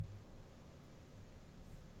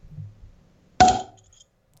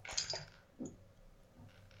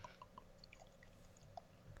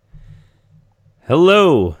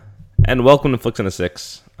Hello, and welcome to Flicks and a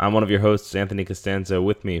Six. I'm one of your hosts, Anthony Costanzo.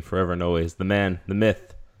 With me, forever and always, the man, the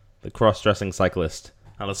myth, the cross-dressing cyclist,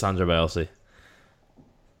 Alessandro Bielsi.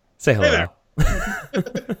 Say hello. Hey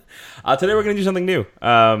there. Today we're going to do something new.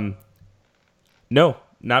 No,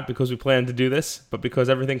 not because we planned to do this, but because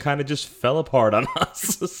everything kind of just fell apart on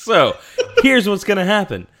us. So, here's what's going to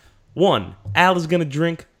happen. 1, Al is going to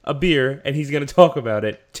drink a beer, and he's going to talk about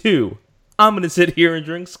it. 2, I'm going to sit here and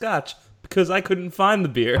drink scotch, because I couldn't find the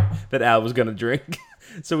beer that Al was going to drink.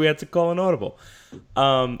 So we had to call an audible.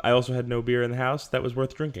 I also had no beer in the house that was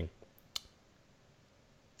worth drinking.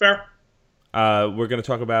 Fair. We're going to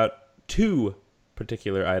talk about 2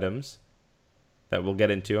 particular items that we'll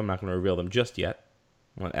get into. I'm not going to reveal them just yet.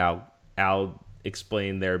 I'll let Al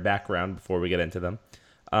explain their background before we get into them.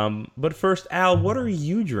 But first, Al, what are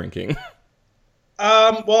you drinking?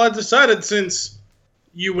 Well, I decided since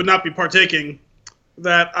you would not be partaking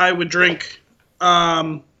that I would drink,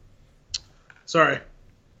 sorry.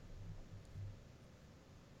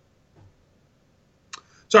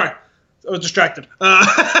 I was distracted.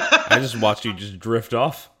 I just watched you just drift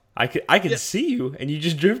off. I could see you, and you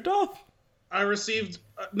just drift off. I received,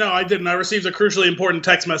 no, I didn't. I received a crucially important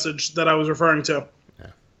text message that I was referring to,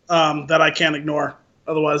 that I can't ignore.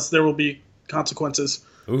 Otherwise, there will be consequences.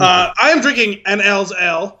 I am drinking an Al's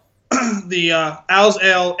Ale. The Al's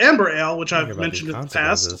Ale Amber Ale, which I've mentioned in the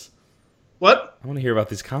past. What? I want to hear about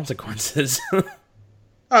these consequences. Oh,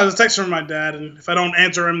 there's a text from my dad, and if I don't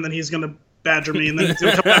answer him, then he's going to badger me, and then he's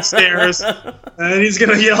going to come downstairs, and he's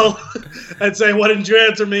going to yell and say, "Why didn't you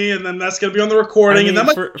answer me?" And then that's going to be on the recording, and that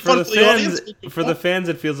might be fun for the audience. For the fans,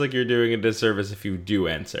 it feels like you're doing a disservice if you do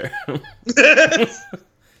answer.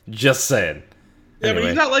 Just saying. Yeah, Anyway. but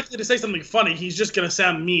he's not likely to say something funny. He's just going to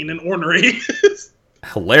sound mean and ornery.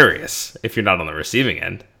 Hilarious if you're not on the receiving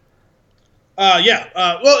end. So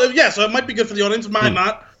it might be good for the audience. It might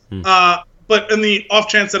not. But in the off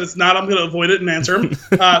chance that it's not, I'm going to avoid it and answer him.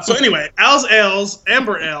 So anyway, Al's Ale's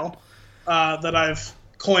Amber Ale, that I've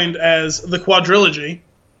coined as the Quadrilogy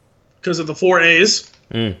because of the 4 A's,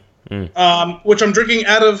 which I'm drinking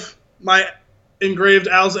out of my engraved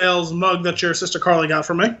Al's Ale's mug that your sister Carly got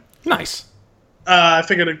for me. Nice. I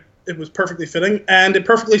figured it was perfectly fitting, and it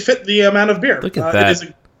perfectly fit the amount of beer. Look at that. It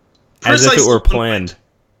is As if it were planned.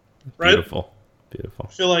 Right? Beautiful. I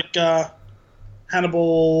feel like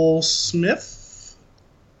Hannibal Smith?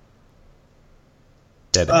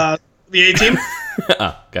 Dead. The A-Team?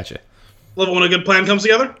 Oh, gotcha. Love it when a good plan comes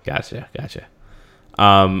together. Gotcha.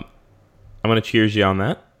 I'm going to cheers you on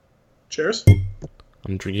that. Cheers.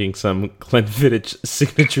 I'm drinking some Glenfiddich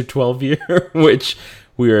Signature 12 year, which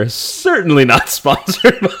we are certainly not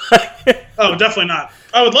sponsored by. Oh, definitely not.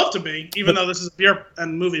 I would love to be, even though this is a beer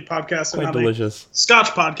and movie podcast and Quite not delicious. a Scotch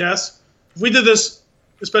podcast. If we did this,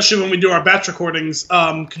 especially when we do our batch recordings,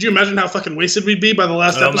 could you imagine how fucking wasted we'd be by the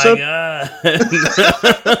last episode? Oh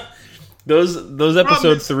my god. Those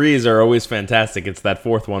episode 3s are always fantastic. It's that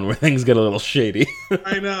 4th one where things get a little shady.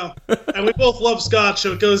 I know. And we both love Scotch,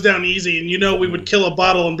 so it goes down easy. And we would kill a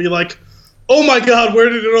bottle and be like, oh my god, where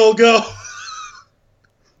did it all go?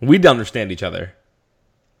 We'd understand each other.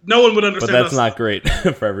 No one would understand But that's us. not great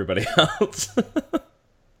for everybody else.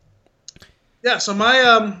 Yeah, so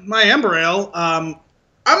my Amber Ale, I'm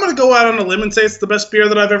going to go out on a limb and say it's the best beer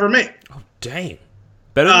that I've ever made. Oh, dang.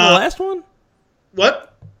 Better than the last one?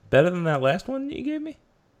 What? Better than that last one you gave me?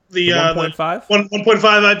 The 1.5? 1.5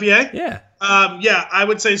 IPA? Yeah. Yeah, I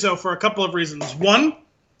would say so for a couple of reasons. One,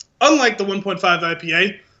 unlike the 1.5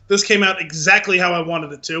 IPA, this came out exactly how I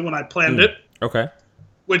wanted it to when I planned it. Okay.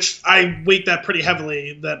 Which I weight that pretty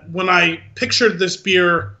heavily, that when I pictured this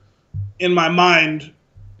beer in my mind,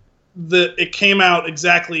 it came out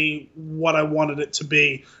exactly what I wanted it to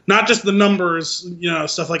be. Not just the numbers,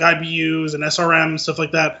 stuff like IBUs and SRM, stuff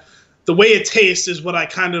like that. The way it tastes is what I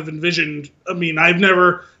kind of envisioned. I mean, I've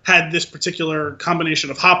never had this particular combination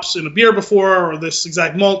of hops in a beer before or this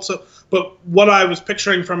exact malt. But what I was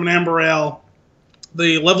picturing from an Amber Ale,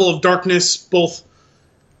 the level of darkness, both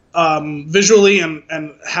visually and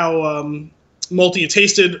how malty it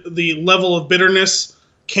tasted, the level of bitterness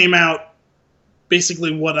came out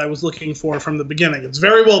basically what I was looking for from the beginning. It's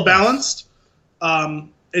very well balanced.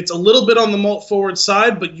 It's a little bit on the malt forward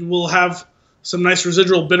side, but you will have some nice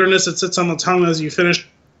residual bitterness that sits on the tongue as you finish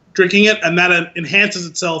drinking it, and that enhances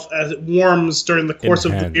itself as it warms during the course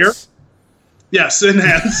of the beer. Yes,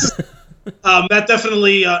 enhance. That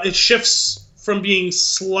definitely, it shifts from being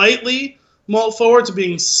slightly malt forward to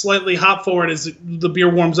being slightly hop forward as the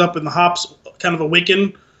beer warms up and the hops kind of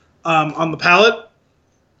awaken on the palate.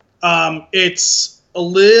 It's a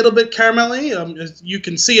little bit caramelly. You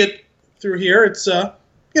can see it through here. It's,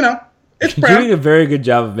 It's You're brown. doing a very good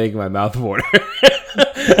job of making my mouth water. I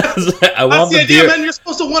That's want the the idea, beer. man. You're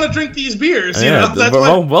supposed to want to drink these beers. You Yeah, know, that's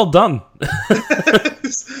well done.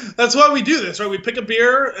 that's why we do this, right? We pick a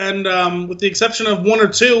beer, and with the exception of one or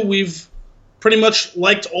two, we've pretty much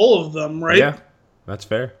liked all of them, right? Yeah, that's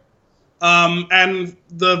fair. And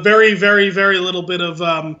the very, very, very little bit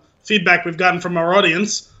of feedback we've gotten from our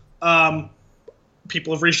audience,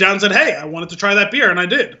 people have reached out and said, "Hey, I wanted to try that beer," and I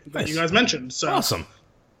did. That Nice. you guys mentioned. So Awesome.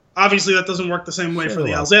 obviously, that doesn't work the same way Sure for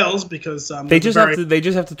the will. Alzales because They just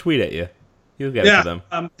have to tweet at you. You'll get it to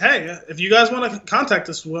them. Hey, if you guys want to contact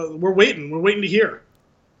us, we're waiting. We're waiting to hear.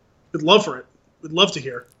 We'd love for it. We'd love to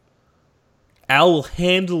hear. Al will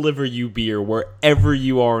hand deliver you beer wherever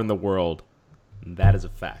you are in the world. And that is a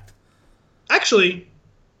fact. Actually,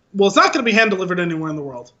 well, it's not going to be hand delivered anywhere in the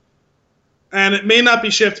world, and it may not be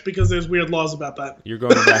shipped because there's weird laws about that. You're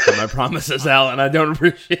going back on my promises, Al, and I don't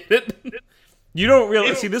appreciate it. You don't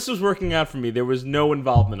realize. See, this was working out for me. There was no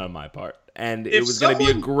involvement on my part, and it was going to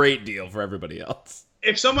be a great deal for everybody else.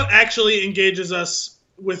 If someone actually engages us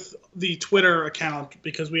with the Twitter account,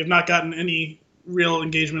 because we have not gotten any real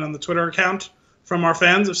engagement on the Twitter account from our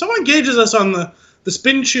fans, if someone engages us on the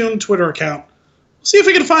Spin Tune Twitter account, we'll see if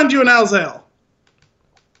we can find you an Alzale.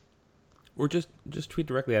 Or just tweet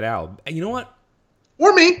directly at Al. And you know what?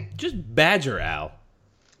 Or me. Just badger Al.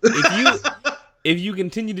 If you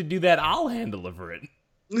continue to do that, I'll hand deliver it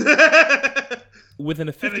within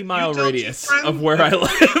a 50-mile radius of where I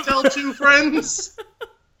live. Tell two friends.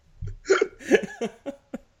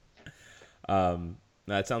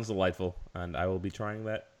 That sounds delightful, and I will be trying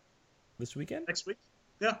that this weekend. Next week.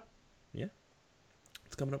 Yeah. Yeah.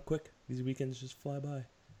 It's coming up quick. These weekends just fly by.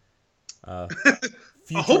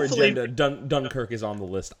 Future Hopefully- agenda, Dunkirk is on the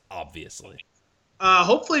list, obviously.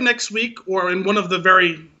 Hopefully next week or in one of the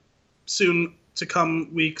very soon to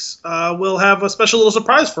come weeks, we'll have a special little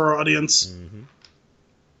surprise for our audience. Mm-hmm.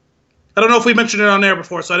 I don't know if we mentioned it on air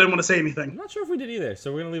before, so I didn't want to say I'm anything. not sure if we did either,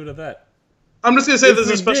 so we're going to leave it at that. I'm just going to say If there's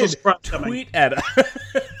we a special did, surprise coming. Tweet at us.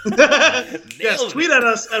 Yes, tweet at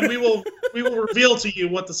us, and we will reveal to you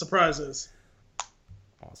what the surprise is.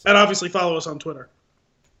 Awesome. And obviously follow us on Twitter.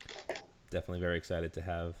 Definitely very excited to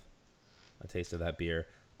have a taste of that beer.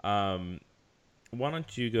 Why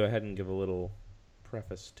don't you go ahead and give a little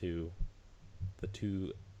preface to the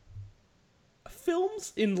two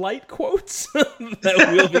films in light quotes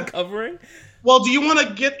that we'll be covering? Well, do you want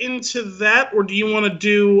to get into that, or do you want to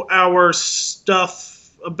do our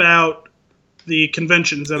stuff about the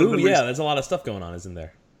conventions that have Ooh, been yeah, recent? there's a lot of stuff going on, isn't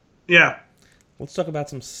there? Yeah. Let's talk about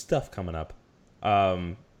some stuff coming up.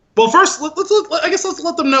 Well, first, I guess let's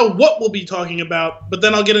let them know what we'll be talking about, but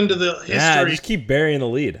then I'll get into the history. Yeah, just keep burying the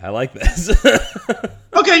lead. I like this.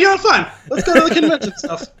 Okay, yeah, fine. Let's go to the convention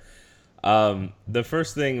stuff. The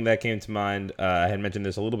first thing that came to mind, I had mentioned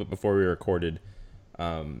this a little bit before we recorded,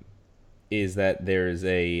 is that there's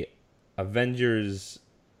a Avengers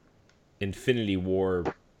Infinity War,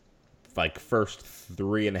 like, first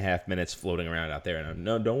 3.5 minutes floating around out there. And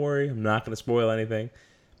no, don't worry, I'm not going to spoil anything,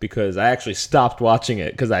 because I actually stopped watching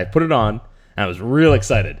it, because I put it on, and I was real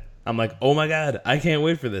excited. I'm like, oh my god, I can't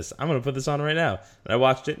wait for this. I'm going to put this on right now. And I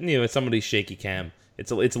watched it, and, it's somebody's shaky cam.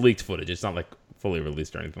 It's leaked footage. It's not, like, fully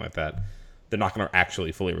released or anything like that. They're not going to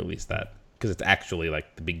actually fully release that, because it's actually,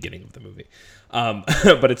 like, the beginning of the movie.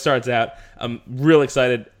 But it starts out, I'm real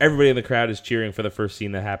excited. Everybody in the crowd is cheering for the first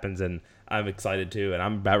scene that happens, and I'm excited too, and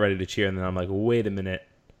I'm about ready to cheer, and then I'm like, wait a minute.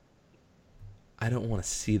 I don't want to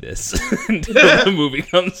see this until the movie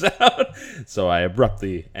comes out. So I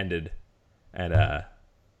abruptly ended, and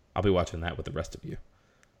I'll be watching that with the rest of you.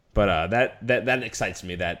 But that excites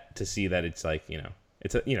me, that to see that it's like,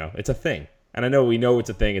 it's a thing. And I know we know it's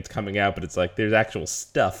a thing, it's coming out, but it's like there's actual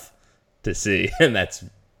stuff to see, and that's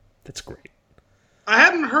great. I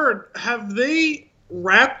hadn't heard. Have they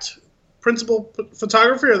wrapped principal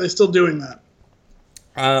photography, or are they still doing that?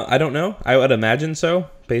 I don't know. I would imagine so,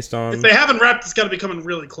 based on... If they haven't wrapped, it's got to be coming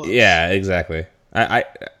really close. Yeah, exactly. I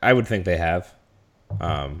would think they have.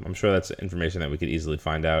 I'm sure that's information that we could easily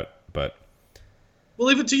find out, but... We'll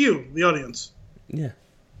leave it to you, the audience. Yeah.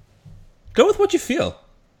 Go with what you feel.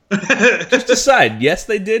 Just decide. Yes,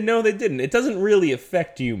 they did. No, they didn't. It doesn't really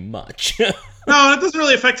affect you much. No, it doesn't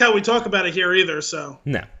really affect how we talk about it here either, so...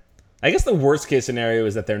 No. I guess the worst case scenario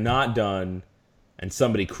is that they're not done and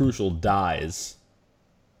somebody crucial dies.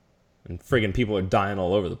 And friggin' people are dying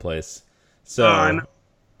all over the place. So... I know.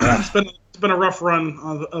 It's been a rough run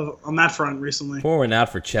on that front recently. pouring out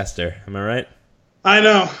for Chester. Am I right? I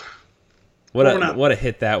know. What a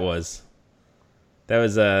hit that was.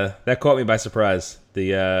 That caught me by surprise.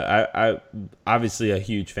 I obviously a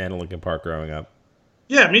huge fan of Linkin Park growing up.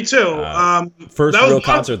 Yeah, me too. First that was real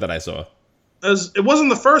concert that I saw. It wasn't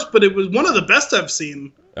the first, but it was one of the best I've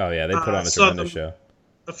seen. Oh yeah, they put on a tremendous show.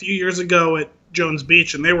 A few years ago at Jones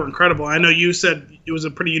Beach, and they were incredible. I know you said it was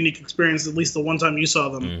a pretty unique experience, at least the one time you saw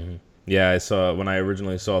them. Mm-hmm. Yeah, I saw when I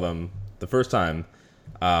originally saw them the first time.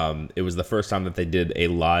 It was the first time that they did a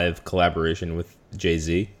live collaboration with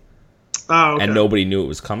Jay-Z. Oh, okay. And nobody knew it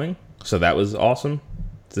was coming, so that was awesome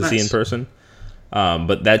to see in person.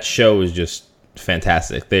 But that show was just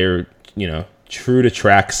fantastic. They're, true to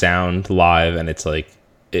track sound live, and it's like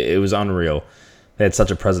it was unreal. They had such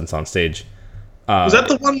a presence on stage. Was that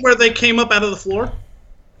the one where they came up out of the floor?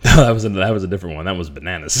 No, that was a different one. That was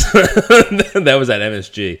bananas. That was at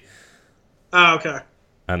MSG. Oh, okay.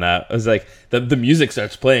 And it was like the music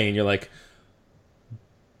starts playing, and you're like,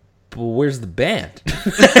 "But where's the band?"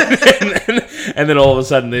 and then all of a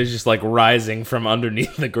sudden, they're just like rising from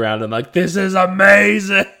underneath the ground, and like, "This is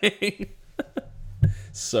amazing!"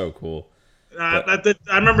 So cool. I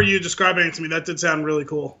remember you describing it to me. That did sound really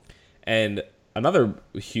cool. And another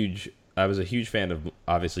I was a huge fan of,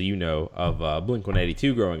 obviously, of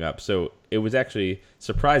Blink-182 growing up. So it was actually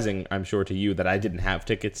surprising, I'm sure, to you that I didn't have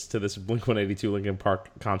tickets to this Blink-182 Linkin Park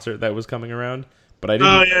concert that was coming around. But I didn't.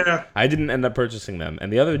 Oh, yeah. I didn't end up purchasing them.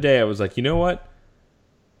 And the other day, I was like, you know what?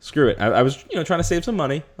 Screw it. I was, trying to save some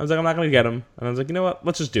money. I was like, I'm not going to get them. And I was like, you know what?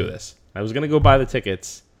 Let's just do this. I was going to go buy the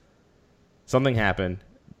tickets. Something happened.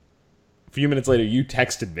 A few minutes later, you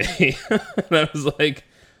texted me. And I was like...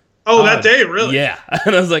 Oh, that day, really? Yeah.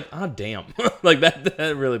 And I was like, oh, damn. Like,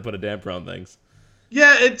 that really put a damper on things.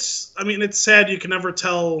 Yeah, it's sad. You can never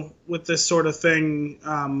tell with this sort of thing.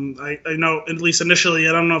 I know, at least initially,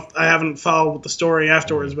 I don't know if I haven't followed the story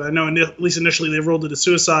afterwards, but I know at least initially they ruled it a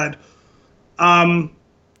suicide. I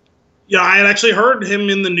had actually heard him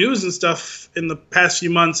in the news and stuff in the past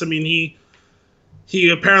few months. I mean, he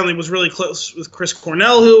apparently was really close with Chris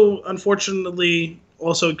Cornell, who unfortunately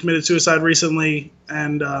also committed suicide recently.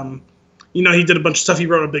 And, he did a bunch of stuff. He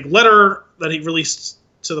wrote a big letter that he released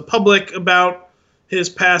to the public about his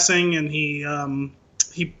passing, and he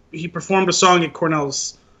performed a song at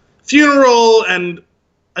Cornell's funeral. And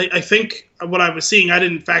I think what I was seeing, I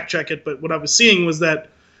didn't fact check it, but what I was seeing was that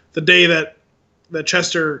the day that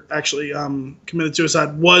Chester actually committed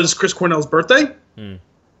suicide was Chris Cornell's birthday.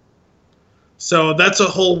 So that's a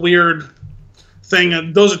whole weird thing.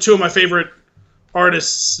 And those are two of my favorite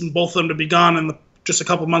artists, and both of them to be gone in just a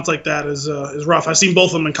couple months like that is rough. I've seen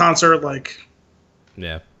both of them in concert.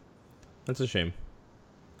 Yeah, that's a shame.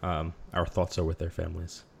 Our thoughts are with their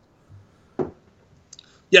families.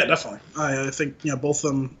 Yeah, definitely. I think both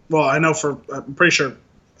of them. Well, I'm pretty sure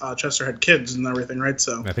Chester had kids and everything, right?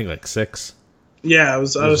 So I think like 6. Yeah, it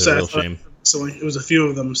was a sad. Real shame. So it was a few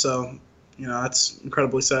of them. So that's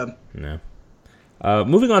incredibly sad. Yeah.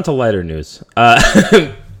 Moving on to lighter news.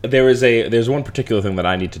 There's one particular thing that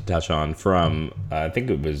I need to touch on from I think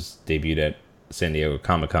it was debuted at San Diego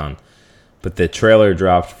Comic-Con, but the trailer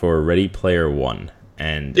dropped for Ready Player One,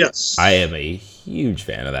 and yes, I am a huge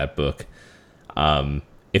fan of that book.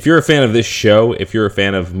 If you're a fan of this show, if you're a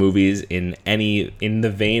fan of movies in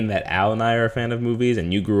the vein that Al and I are a fan of movies,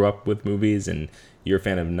 and you grew up with movies, and you're a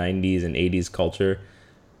fan of 90s and 80s culture,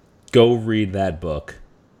 go read that book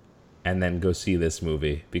and then go see this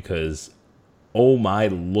movie, because oh my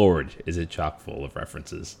lord, is it chock full of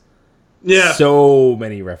references. Yeah. So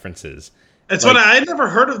many references. It's funny, I never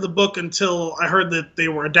heard of the book until I heard that they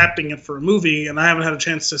were adapting it for a movie, and I haven't had a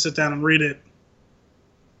chance to sit down and read it.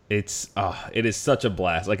 It is such a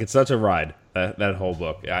blast. Like, it's such a ride, that whole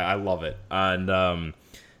book. I love it. And a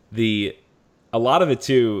lot of it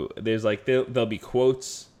too, there's like there'll be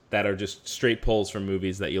quotes that are just straight pulls from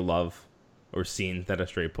movies that you love, or scenes that are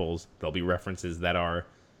straight pulls. There'll be references that are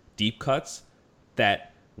deep cuts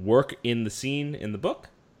that work in the scene in the book.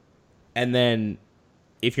 And then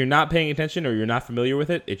if you're not paying attention or you're not familiar with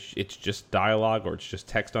it, it's just dialogue or it's just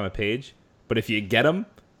text on a page. But if you get them,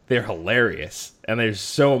 they're hilarious. And there's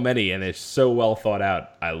so many, and they're so well thought out.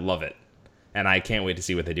 I love it. And I can't wait to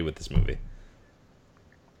see what they do with this movie.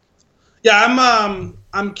 Yeah,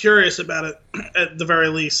 I'm curious about it at the very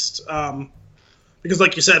least, because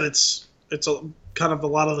like you said, it's kind of a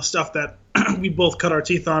lot of the stuff that we both cut our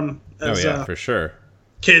teeth on as for sure.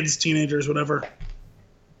 Kids, teenagers, whatever.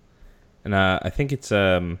 And I think it's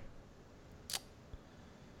hang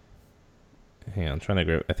on, I'm trying to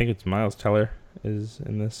grab. I think it's Miles Teller is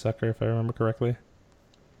in this sucker, if I remember correctly.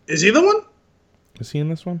 Is he the one? Is he in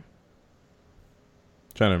this one?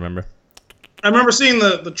 I'm trying to remember. I remember seeing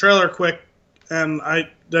the trailer quick, and I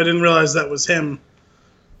didn't realize that was him.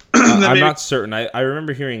 I'm not certain. I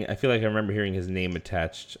remember hearing. I feel like I remember hearing his name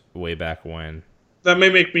attached way back when. That may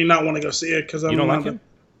make me not want to go see it because You don't like him?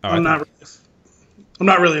 Oh, I'm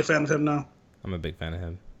not really a fan of him. No. I'm a big fan of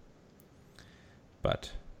him.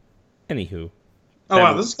 But, anywho. Oh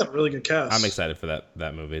wow, this has got a really good cast. I'm excited for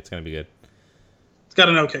that movie. It's gonna be good. It's got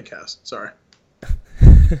an okay cast. Sorry.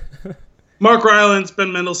 Mark Rylance,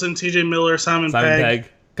 Ben Mendelsohn, T.J. Miller, Simon Pegg.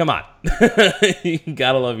 Come on. You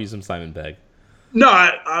gotta love you some Simon Pegg. No,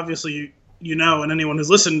 obviously you know, and anyone who's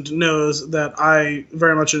listened knows that I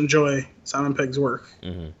very much enjoy Simon Pegg's work.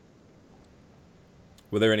 Mm-hmm.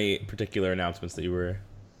 Were there any particular announcements that you were...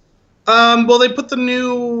 Well, they put the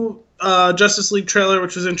new Justice League trailer,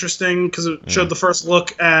 which was interesting because it showed the first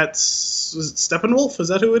look at... Was it Steppenwolf? Is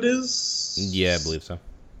that who it is? Yeah, I believe so.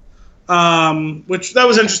 Which, that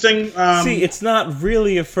was interesting. See, it's not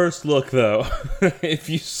really a first look, though, if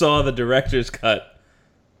you saw the director's cut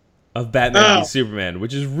of Batman v Superman,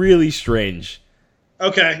 which is really strange.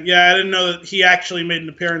 Okay, yeah, I didn't know that he actually made an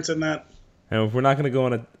appearance in that. And if we're not going to go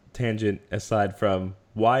on a tangent aside from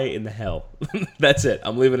why in the hell, that's it.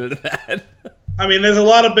 I'm leaving it at that. I mean, there's a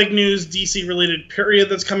lot of big news DC-related period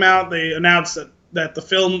that's come out. They announced that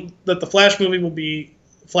the Flash movie will be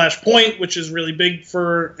Flashpoint, which is really big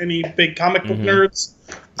for any big comic book nerds.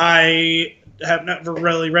 I have never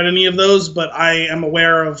really read any of those, but I am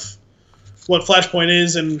aware of what Flashpoint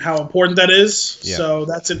is and how important that is. Yeah. So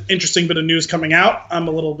that's an interesting bit of news coming out. I'm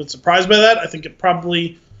a little bit surprised by that. I think it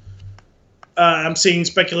probably... I'm seeing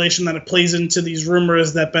speculation that it plays into these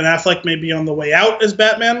rumors that Ben Affleck may be on the way out as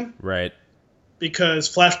Batman. Right.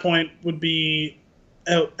 Because Flashpoint would be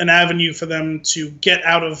an avenue for them to get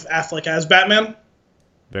out of Affleck as Batman.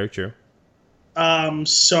 Very true.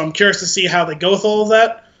 So I'm curious to see how they go with all of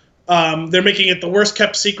that. They're making it the worst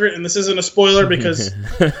kept secret, and this isn't a spoiler because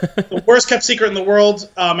the worst kept secret in the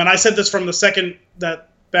world, and I said this from the second that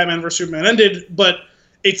Batman vs. Superman ended, but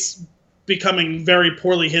it's becoming very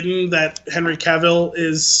poorly hidden that Henry Cavill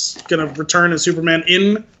is going to return as Superman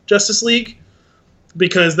in Justice League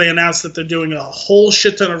because they announced that they're doing a whole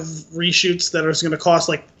shit ton of reshoots that are going to cost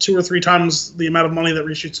like 2 or 3 times the amount of money that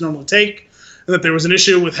reshoots normally take, and that there was an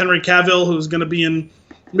issue with Henry Cavill who's going to be in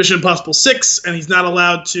Mission Impossible 6, and he's not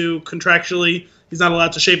allowed to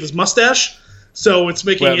shave his mustache. So it's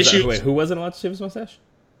making issues. Wait, who wasn't allowed to shave his mustache?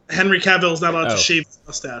 Henry Cavill is not allowed to shave his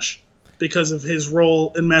mustache because of his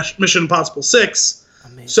role in Mission Impossible 6.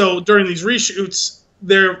 Amazing. So during these reshoots,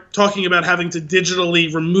 they're talking about having to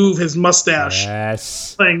digitally remove his mustache.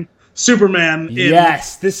 Yes. Playing Superman in...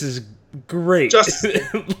 Yes, this is great.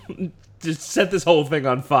 Just set this whole thing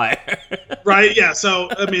on fire. Right? Yeah. So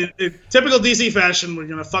I mean, in typical DC fashion, we're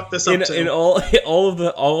gonna fuck this up too. In all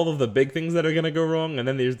of the big things that are gonna go wrong, and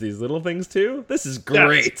then there's these little things too. This is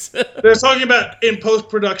great. Yeah. They're talking about in post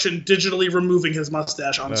production digitally removing his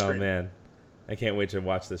mustache on screen. Oh man, I can't wait to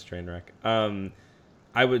watch this train wreck.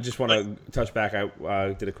 I would just want to touch back.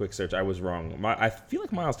 I did a quick search. I was wrong. I feel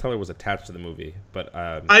like Miles Teller was attached to the movie, but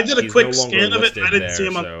I did a quick scan of it. I didn't see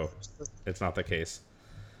him on. So it's not the case.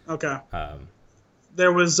 Okay.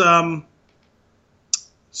 There was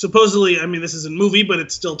supposedly, I mean, this isn't a movie, but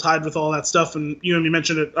it's still tied with all that stuff. And you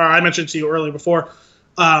mentioned it, or I mentioned it to you earlier before.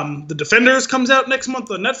 The Defenders comes out next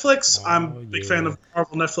month on Netflix. I'm a big fan of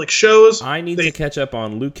Marvel Netflix shows. I need to catch up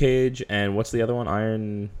on Luke Cage and what's the other one?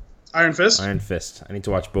 Iron Fist. Iron Fist. I need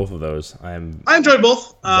to watch both of those. I enjoyed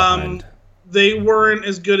both. They weren't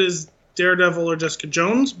as good as Daredevil or Jessica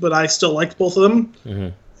Jones, but I still liked both of them.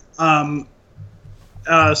 Mm-hmm.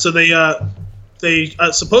 So they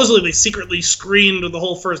supposedly they secretly screened the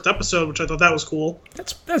whole first episode, which I thought that was cool.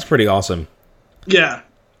 That's pretty awesome. Yeah.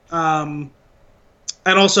 And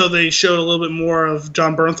also they showed a little bit more of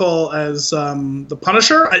John Bernthal as the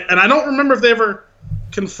Punisher. And I don't remember if they ever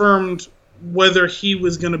confirmed whether he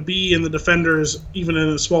was going to be in the Defenders, even in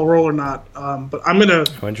a small role or not. But I'm going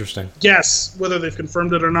to guess whether they've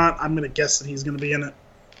confirmed it or not. I'm going to guess that he's going to be in it.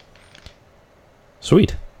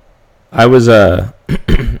 Sweet. I was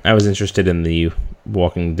I was interested in the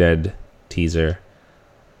Walking Dead teaser.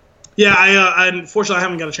 Yeah, I unfortunately I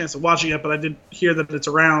haven't got a chance to watch it yet, but I did hear that it's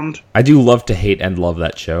around. I do love to hate and love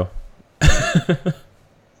that show.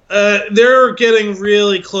 They're getting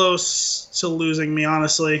really close to losing me,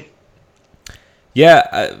 honestly.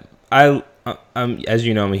 Yeah, I'm as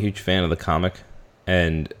you know, I'm a huge fan of the comic,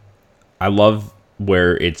 and I love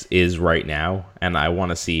where it is right now, and I want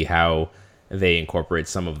to see how they incorporate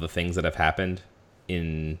some of the things that have happened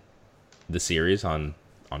in the series on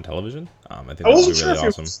television. I think that would be really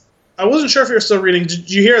awesome. I wasn't sure if you were still reading.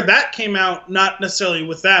 Did you hear that came out, not necessarily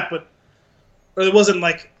with that, or it wasn't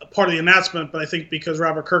like a part of the announcement, but I think because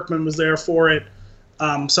Robert Kirkman was there for it,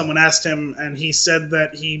 someone asked him, and he said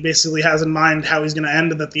that he basically has in mind how he's going to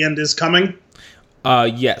end and that the end is coming.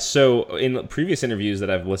 Yeah. So in previous interviews that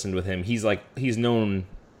I've listened with him, he's known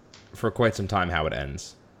for quite some time how it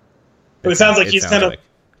ends. But it sounds like he's kind of.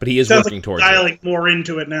 But he is working towards dialing more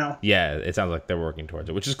into it now. Yeah, it sounds like they're working towards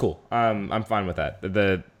it, which is cool. I'm fine with that.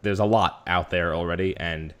 There's a lot out there already,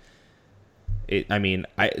 and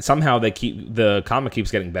somehow the comic keeps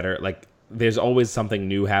getting better. Like, there's always something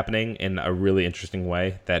new happening in a really interesting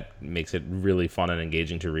way that makes it really fun and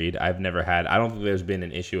engaging to read. I don't think there's been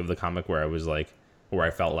an issue of the comic where I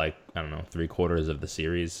felt like, I don't know, 3/4 of the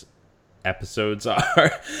series episodes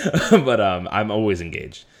are, but I'm always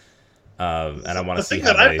engaged. And I want to see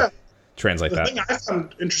how they translate that. The thing I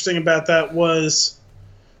found interesting about that was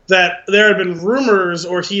that there had been rumors,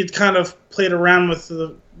 or he had kind of played around with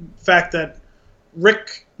the fact that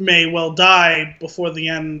Rick may well die before the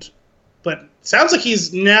end, but it sounds like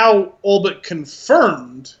he's now all but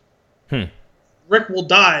confirmed Rick will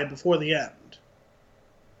die before the end.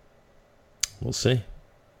 We'll see.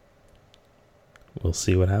 We'll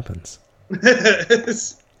see what happens.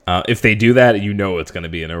 If they do that, it's going to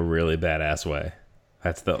be in a really badass way.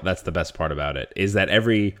 That's the best part about it. Is that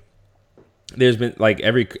every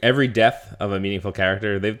death of a meaningful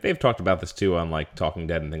character, they've talked about this too on like Talking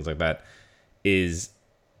Dead and things like that, is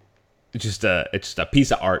just a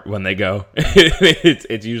piece of art when they go.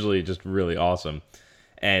 it's usually just really awesome,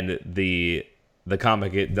 and the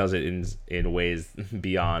comic, it does it in ways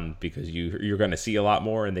beyond, because you're going to see a lot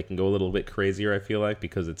more, and they can go a little bit crazier, I feel like,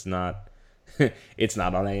 because it's not on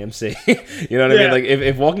AMC. You know what I mean? Like,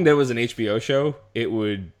 if Walking Dead was an HBO show, it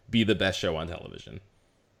would be the best show on television.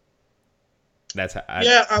 That's how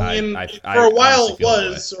for a while it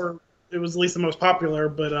was, or it was at least the most popular,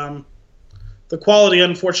 but the quality,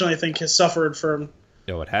 unfortunately, I think has suffered from.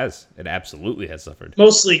 No, it has. It absolutely has suffered.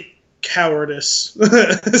 Mostly cowardice.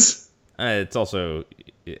 It's also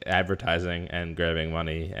advertising and grabbing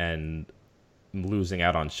money and losing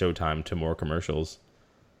out on showtime to more commercials.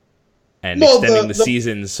 And extending the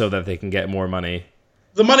seasons so that they can get more money.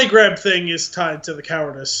 The money grab thing is tied to the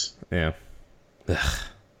cowardice. Yeah. Ugh.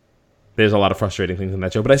 There's a lot of frustrating things in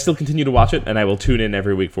that show, but I still continue to watch it, and I will tune in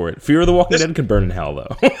every week for it. Fear of the Walking Dead can burn in hell,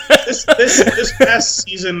 though. this past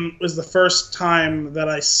season was the first time that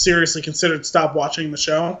I seriously considered stop watching the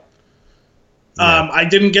show. Yeah. I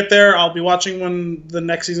didn't get there. I'll be watching when the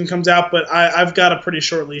next season comes out, but I've got a pretty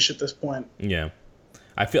short leash at this point. Yeah.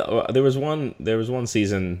 I feel there was one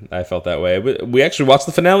season I felt that way. We actually watched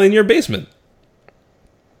the finale in your basement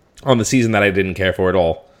on the season that I didn't care for at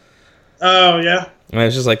all. Oh yeah, and I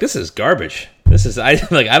was just like, this is garbage. I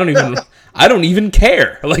don't even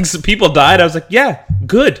care. Like, some people died. I was like, yeah,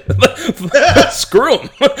 good. Screw them.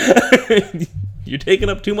 You're taking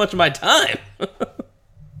up too much of my time.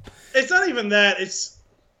 It's not even that. It's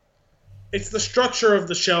the structure of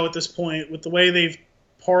the show at this point, with the way they've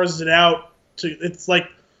parsed it out. It's like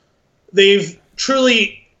they've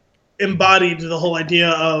truly embodied the whole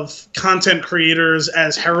idea of content creators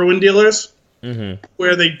as heroin dealers,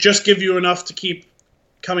 where they just give you enough to keep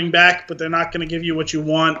coming back, but they're not going to give you what you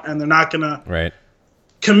want, and they're not going to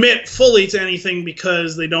commit fully to anything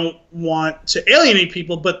because they don't want to alienate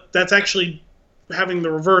people, but that's actually having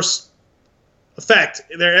the reverse effect.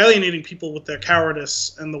 They're alienating people with their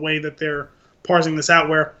cowardice and the way that they're parsing this out,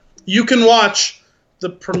 where you can watch the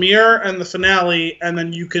premiere and the finale, and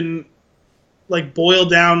then you can like boil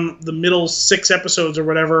down the middle 6 episodes or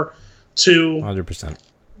whatever to 100%.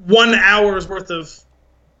 1 hour's worth of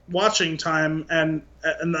watching time, and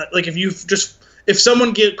like if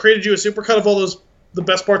someone created you a supercut of all the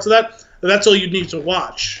best parts of that, that's all you need to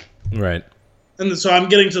watch. Right. And so I'm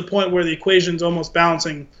getting to the point where the equation's almost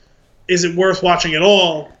balancing. Is it worth watching at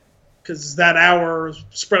all? Because that hour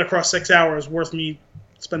spread across 6 hours worth me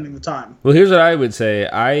spending the time. Well, here's what I would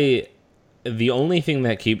say. The only thing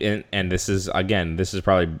that and this is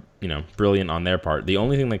probably, brilliant on their part. The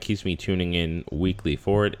only thing that keeps me tuning in weekly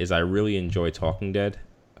for it is I really enjoy Talking Dead.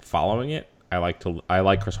 Following it, I like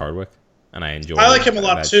Chris Hardwick, and I like him a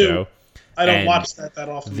lot too. Show. I don't watch that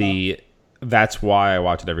often. That's why I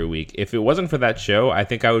watch it every week. If it wasn't for that show, I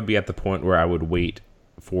think I would be at the point where I would wait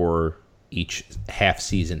for each half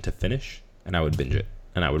season to finish, and I would binge it,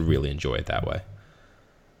 and I would really enjoy it that way.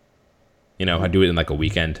 I'd do it in like a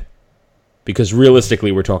weekend. Because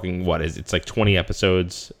realistically, we're talking, it's like 20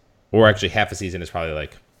 episodes, or actually half a season is probably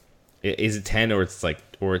like, is it 10 or it's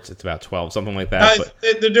about 12, something like that.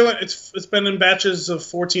 They're doing, it's been in batches of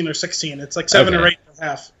 14 or 16. It's like 7 or 8 and a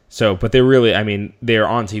half. So, but they're really, they're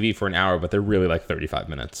on TV for an hour, but they're really like 35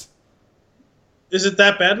 minutes. Is it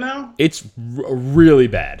that bad now? It's really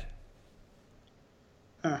bad.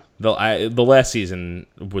 Huh. The last season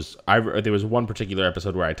was there was one particular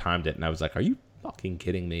episode where I timed it and I was like, are you fucking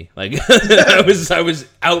kidding me? Like, I was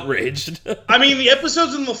outraged. I mean, the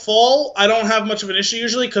episodes in the fall, I don't have much of an issue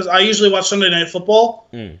usually because I usually watch Sunday Night Football.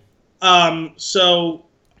 So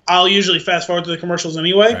I'll usually fast forward to the commercials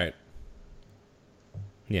anyway. Right.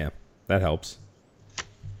 Yeah, that helps.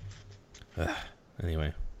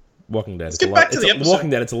 Anyway, Walking Dead. Let's get back to the episode. Walking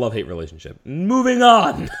Dead, it's a love-hate relationship. Moving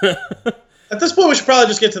on. At this point, we should probably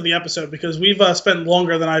just get to the episode because we've spent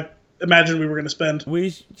longer than I imagined we were going to spend.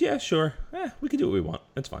 Yeah, sure. We can do what we want.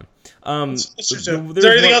 It's fine. Is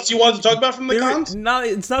there anything else you wanted to talk about from the cons?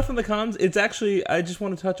 It's not from the cons. It's actually, I just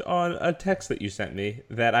want to touch on a text that you sent me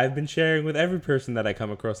that I've been sharing with every person that I come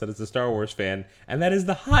across that is a Star Wars fan, and that is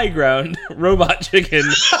the High Ground Robot Chicken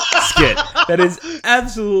skit. That is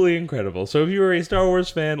absolutely incredible. So if you are a Star Wars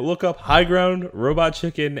fan, look up High Ground Robot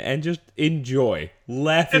Chicken and just enjoy.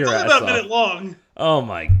 Laugh your ass off. It's only about a minute long. Oh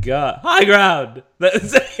my god. High Ground!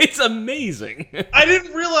 It's amazing. I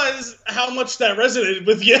didn't realize how much that resonated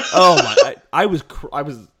with you. Oh my! I was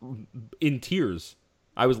in tears.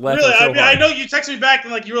 I was laughing really? so I mean, hard. I know you texted me back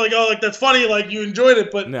and like you were like, "Oh, like that's funny," like you enjoyed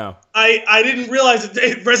it, but no, I didn't realize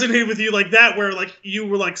it resonated with you like that, where like you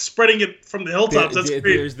were like spreading it from the hilltops. That's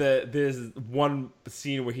great. There's one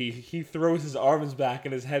scene where he throws his arms back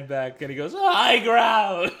and his head back and he goes High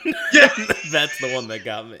Ground. Yeah, that's the one that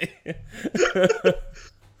got me.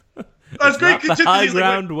 That's great. Not the high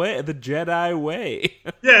ground way, the Jedi way.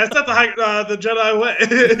 Yeah, it's not the Jedi way.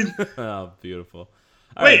 Oh, beautiful.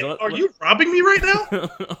 All Wait, right, so are you robbing me right now?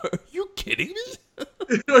 Are you kidding me?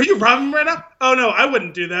 Are you robbing me right now? Oh no, I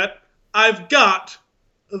wouldn't do that. I've got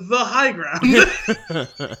the high ground.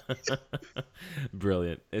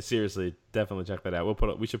 Brilliant. Seriously, definitely check that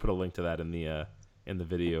out. We should put a link to that in the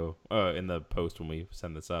video, in the post when we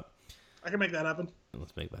send this up. I can make that happen.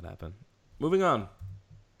 Let's make that happen. Moving on.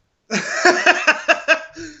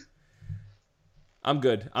 I'm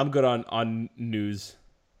good on news.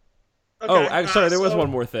 Okay, sorry, there was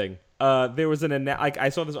one more thing. There was I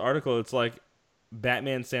saw this article. It's like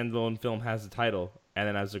Batman standalone film has a title, and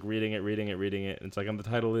then I was like reading it, and it's like, the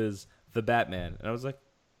title is The Batman, and I was like,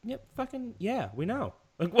 yep, fucking yeah, we know.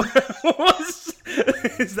 Like, what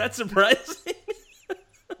is that surprising?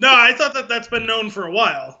 No, I thought that's been known for a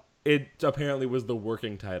while. It apparently was the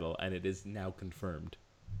working title, and it is now confirmed.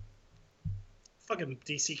 Fucking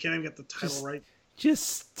DC can't even get the title right. Just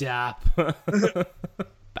stop.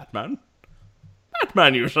 Batman,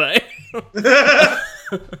 you say?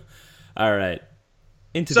 All right.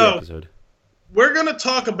 Into the episode. We're going to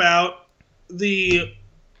talk about the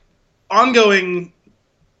ongoing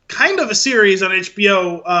kind of a series on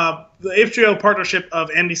HBO, the HBO partnership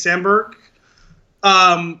of Andy Samberg.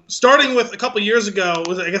 Starting with a couple years ago,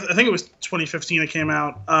 I think it was 2015 it came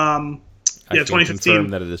out. Yeah, 2015. Confirm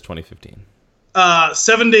that it is 2015.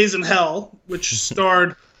 7 Days in Hell, which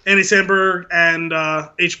starred Andy Samberg and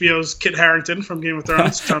HBO's Kit Harington from Game of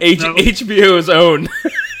Thrones. HBO's own.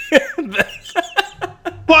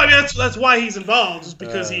 Well, I mean, that's why he's involved, is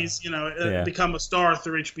because he's become a star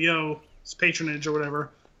through HBO's patronage or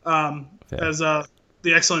whatever, as the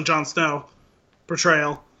excellent Jon Snow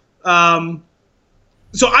portrayal.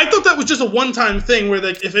 So I thought that was just a one-time thing where,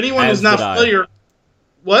 like, if anyone is not familiar,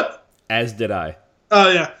 what? As did I. Oh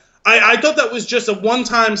yeah, I thought that was just a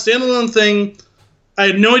one-time standalone thing. I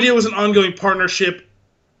had no idea it was an ongoing partnership.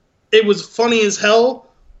 It was funny as hell.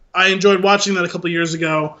 I enjoyed watching that a couple years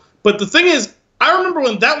ago. But the thing is, I remember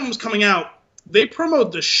when that one was coming out, they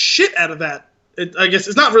promoted the shit out of that. I guess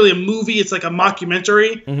it's not really a movie. It's like a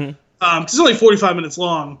mockumentary. Mm-hmm. It's only 45 minutes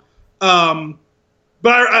long. But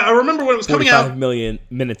I remember when it was coming out. 45 million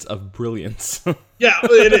minutes of brilliance. Yeah,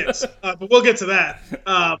 it is. But we'll get to that.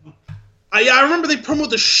 I remember they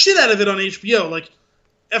promoted the shit out of it on HBO. Like,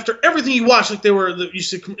 after everything you watch, like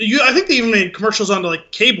I think they even made commercials onto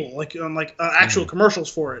like cable, like on like actual commercials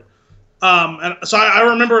for it. And so I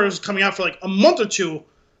remember it was coming out for like a month or two.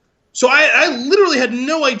 So I literally had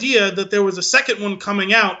no idea that there was a second one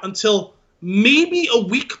coming out until maybe a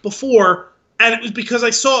week before. And it was because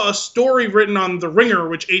I saw a story written on The Ringer,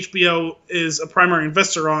 which HBO is a primary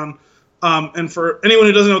investor on. And for anyone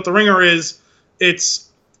who doesn't know what The Ringer is, it's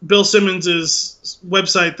Bill Simmons'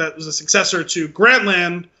 website that was a successor to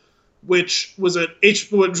Grantland, which was an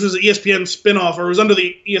ESPN spinoff, or it was under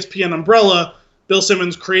the ESPN umbrella. Bill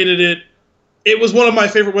Simmons created it. It was one of my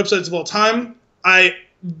favorite websites of all time. I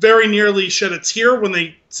very nearly shed a tear when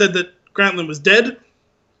they said that Grantland was dead,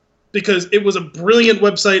 because it was a brilliant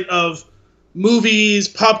website of movies,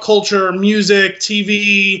 pop culture, music,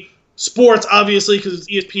 TV, sports, obviously, because it's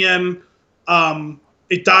ESPN.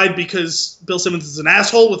 It died because Bill Simmons is an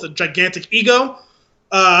asshole with a gigantic ego,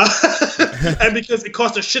 and because it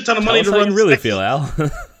cost a shit ton of money to run. How you really feel, Al?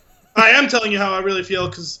 I am telling you how I really feel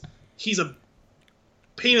because he's a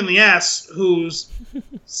pain in the ass whose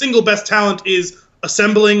single best talent is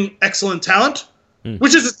assembling excellent talent,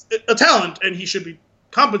 which is a talent, and he should be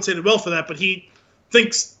compensated well for that. But he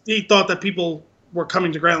thought that people were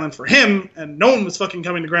coming to Grantland for him, and no one was fucking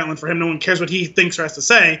coming to Grantland for him. No one cares what he thinks or has to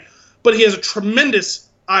say. But he has a tremendous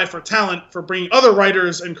eye for talent, for bringing other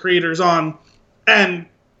writers and creators on, and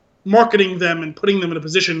marketing them and putting them in a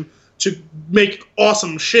position to make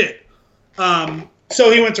awesome shit.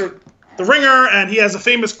 So he went to The Ringer, and he has a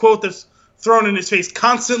famous quote that's thrown in his face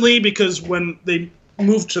constantly because when they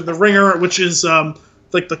moved to The Ringer, which is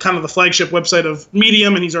like the kind of the flagship website of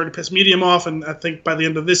Medium, and he's already pissed Medium off, and I think by the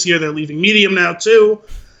end of this year they're leaving Medium now too.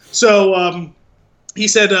 So he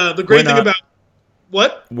said the great thing about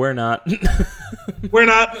what? We're not. We're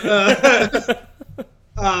not.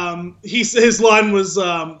 His line was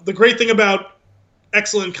the great thing about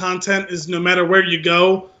excellent content is no matter where you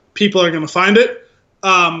go, people are going to find it.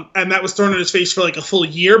 And that was thrown in his face for like a full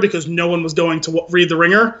year because no one was going to read The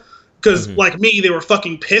Ringer. Because, like me, they were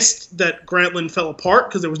fucking pissed that Grantland fell apart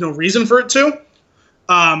because there was no reason for it to.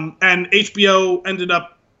 And HBO ended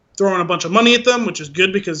up throwing a bunch of money at them, which is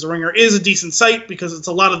good because The Ringer is a decent site because it's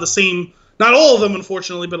a lot of the same, not all of them,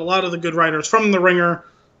 unfortunately, but a lot of the good writers from The Ringer,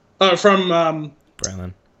 from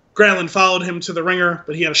Grantland followed him to The Ringer,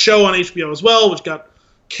 but he had a show on HBO as well, which got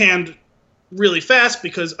canned really fast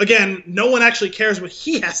because, again, no one actually cares what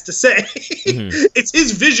he has to say. It's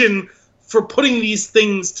his vision for putting these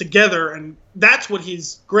things together, and that's what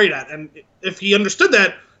he's great at. And if he understood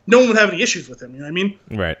that, no one would have any issues with him. You know what I mean?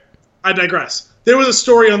 Right. I digress. There was a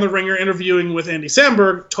story on The Ringer interviewing with Andy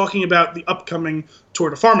Samberg talking about the upcoming Tour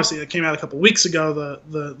de Pharmacy that came out a couple weeks ago,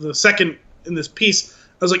 the second in this piece.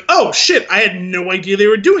 I was like, oh, shit, I had no idea they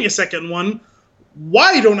were doing a second one.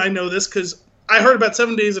 Why don't I know this? Because I heard about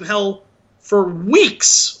 7 Days in Hell for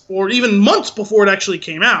weeks or even months before it actually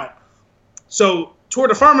came out. So Tour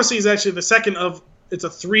de Pharmacy is actually the second of, it's a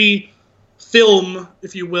 3-film,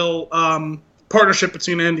 if you will, partnership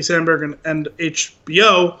between Andy Samberg and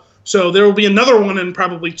HBO. So there will be another one in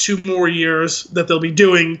probably 2 more years that they'll be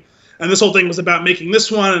doing. And this whole thing was about making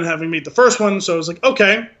this one and having made the first one. So I was like,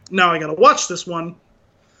 okay, now I got to watch this one.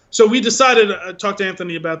 So we decided, I talked to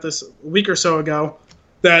Anthony about this a week or so ago,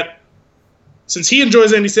 that since he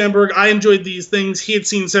enjoys Andy Samberg, I enjoyed these things. He had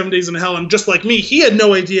seen 7 Days in Hell, and just like me, he had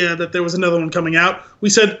no idea that there was another one coming out. We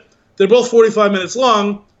said they're both 45 minutes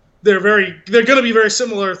long. They're going to be very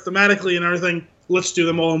similar thematically and everything. Let's do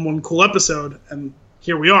them all in one cool episode, and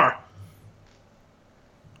here we are.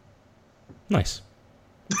 Nice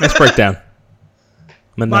breakdown.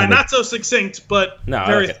 Not so succinct, but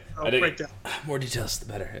very breakdown. More details, the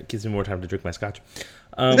better. It gives me more time to drink my scotch.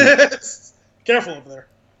 Careful over there.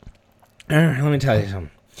 Let me tell you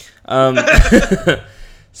something.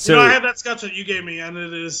 So I have that scotch that you gave me, and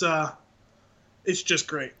it is it's just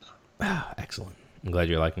great. Excellent. I'm glad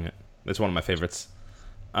you're liking it. It's one of my favorites.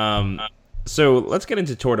 So let's get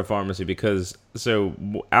into Tour de Pharmacy because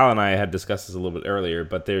Al and I had discussed this a little bit earlier,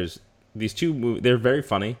 but there's these two movies. They're very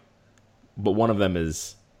funny, but one of them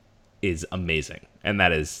is amazing, and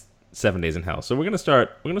that is 7 Days in Hell. So we're gonna start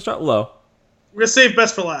low. We're gonna save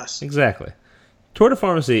best for last. Exactly. Tour de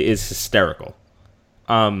Pharmacy is hysterical.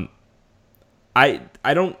 I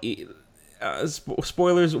don't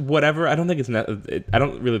spoilers, whatever. I don't think I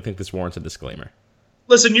don't really think this warrants a disclaimer.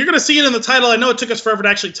 Listen, you're going to see it in the title. I know it took us forever to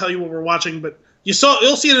actually tell you what we're watching, but you'll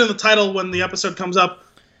see it in the title when the episode comes up.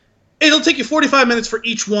 It'll take you 45 minutes for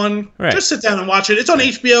each one. Right. Just sit down and watch it. It's on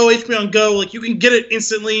HBO on Go. Like, you can get it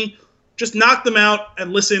instantly. Just knock them out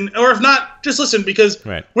and listen. Or if not, just listen because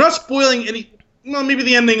we're not spoiling any. Well, maybe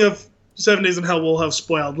the ending of 7 Days in Hell will have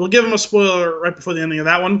spoiled. We'll give them a spoiler right before the ending of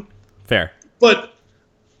that one. Fair. But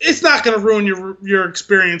it's not going to ruin your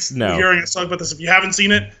experience hearing us talk about this if you haven't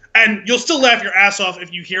seen it. And you'll still laugh your ass off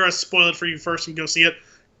if you hear us spoil it for you first and go see it.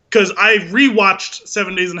 Because I rewatched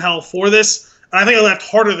 7 Days in Hell for this, and I think I laughed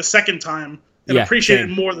harder the second time and appreciated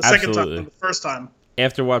it more the second time than the first time.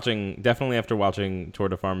 After watching Tour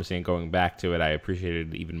de Pharmacy and going back to it, I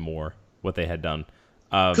appreciated even more what they had done.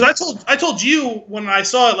 Because I told you when I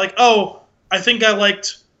saw it, like, I think I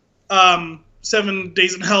liked 7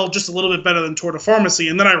 Days in Hell just a little bit better than Tour de Pharmacy,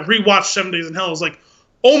 and then I rewatched 7 Days in Hell. I was like,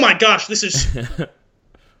 oh my gosh, this is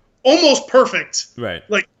almost perfect. Right.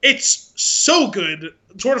 Like, it's so good.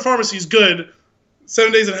 Tour de Pharmacy is good.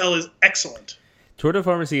 7 Days in Hell is excellent. Tour de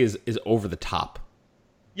Pharmacy is over the top.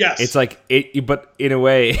 Yes. It's like but in a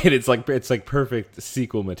way, it's like perfect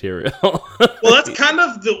sequel material. Well, that's kind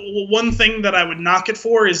of the one thing that I would knock it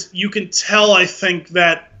for is you can tell, I think,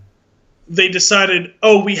 that they decided,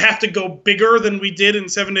 we have to go bigger than we did in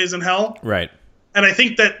 7 Days in Hell. Right. And I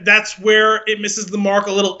think that that's where it misses the mark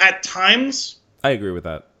a little at times. I agree with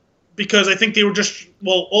that. Because I think they were just,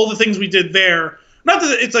 well, all the things we did there, not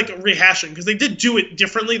that it's like a rehashing, because they did do it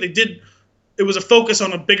differently. It was a focus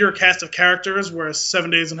on a bigger cast of characters, whereas 7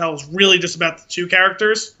 Days in Hell was really just about the 2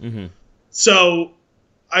 characters. Mm-hmm. So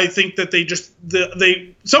I think that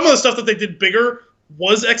some of the stuff that they did bigger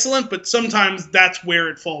was excellent, but sometimes that's where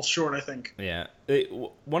it falls short, I think. Yeah.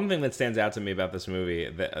 One thing that stands out to me about this movie,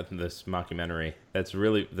 this mockumentary, that's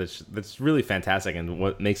really fantastic and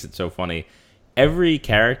what makes it so funny, every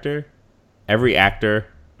character, every actor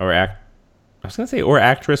or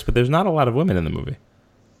actress, but there's not a lot of women in the movie.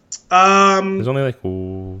 There's only like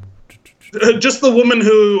just the woman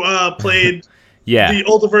who played the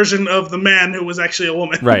older version of the man who was actually a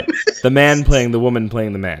woman. Right. The man playing the woman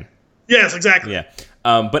playing the man. Yes, exactly. Yeah.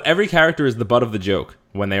 But every character is the butt of the joke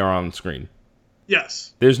when they are on screen.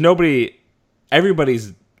 Yes. There's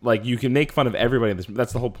everybody's like, you can make fun of everybody in this.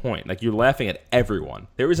 That's the whole point. Like, you're laughing at everyone.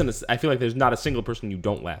 I feel like there's not a single person you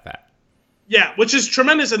don't laugh at. Yeah, which is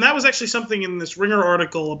tremendous. And that was actually something in this Ringer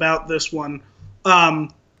article about this one.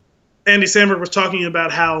 Andy Samberg was talking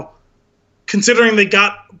about how, considering they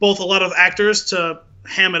got both a lot of actors to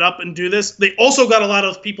ham it up and do this, they also got a lot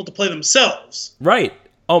of people to play themselves. Right.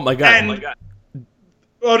 Oh my god.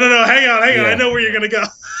 Oh no, hang on. I know where you're gonna go.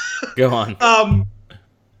 Go on.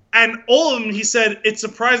 And all of them, he said, it's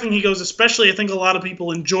surprising. He goes, especially I think a lot of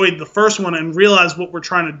people enjoyed the first one and realized what we're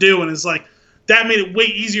trying to do, and it's like that made it way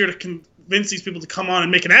easier to convince these people to come on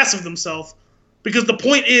and make an ass of themselves, because the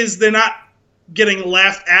point is they're not getting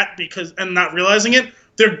laughed at and not realizing it.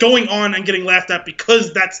 They're going on and getting laughed at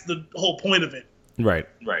because that's the whole point of it. Right.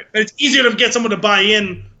 And it's easier to get someone to buy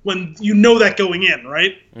in when you know that going in,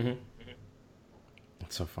 right? Mm-hmm.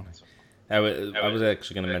 That's so funny. I was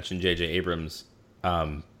actually going to mention J.J. Abrams,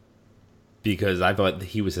 because I thought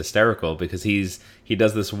he was hysterical, because he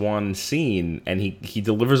does this one scene and he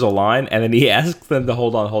delivers a line and then he asks them to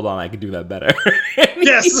hold on, I can do that better.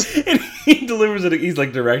 Yes. He delivers it. He's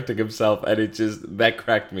like directing himself, and that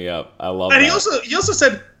cracked me up. I love and that. And he also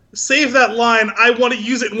said, "Save that line. I want to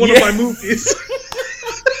use it in one of my movies."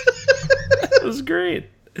 That was great.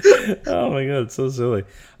 Oh my god, it's so silly.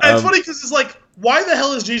 And it's funny because it's like, why the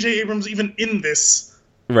hell is J.J. Abrams even in this?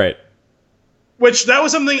 Right. Which, that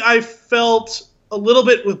was something I felt a little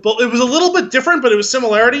bit with both. It was a little bit different, but it was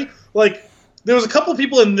similarity. Like, there was a couple of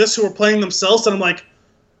people in this who were playing themselves, and I'm like,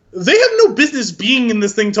 they have no business being in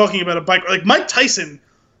this thing talking about a bike. Like, Mike Tyson,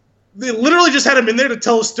 they literally just had him in there to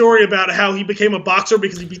tell a story about how he became a boxer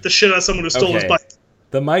because he beat the shit out of someone who stole his bike.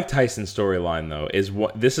 The Mike Tyson storyline, though,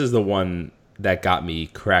 this is the one that got me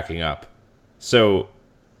cracking up. So,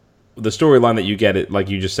 the storyline that you get, it like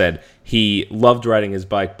you just said, he loved riding his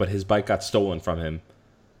bike, but his bike got stolen from him.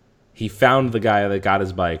 He found the guy that got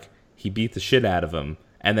his bike. He beat the shit out of him,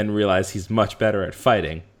 and then realized he's much better at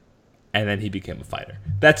fighting. And then he became a fighter.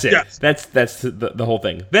 That's it. Yes. That's the whole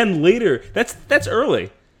thing. Then later, that's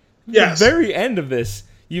early. Yes. The very end of this,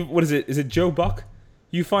 what is it? Is it Joe Buck?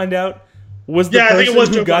 You find out was the I think it was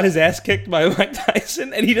person who Joe got Buck. his ass kicked by Mike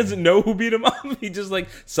Tyson, and he doesn't know who beat him up. He just like,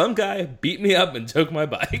 some guy beat me up and took my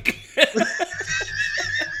bike.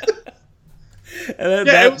 And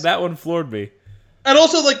then that one floored me. And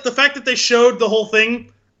also, like, the fact that they showed the whole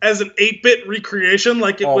thing as an 8-bit recreation,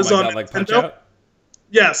 like it was on like Nintendo. Punch-Out?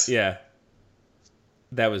 Yes. Yeah.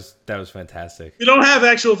 That was fantastic. We don't have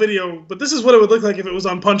actual video, but this is what it would look like if it was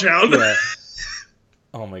on Punch-Out. Yeah.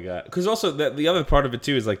 Oh my god! Because also the other part of it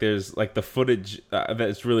too is like there's like the footage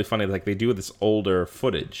that's really funny. Like they do this older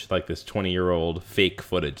footage, like this 20-year-old fake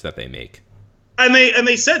footage that they make. And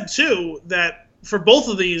they said too that for both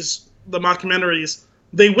of these, the mockumentaries,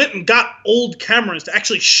 they went and got old cameras to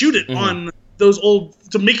actually shoot it on those old,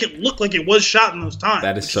 to make it look like it was shot in those times.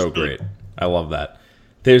 That is so great. I love that.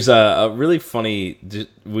 There's a really funny.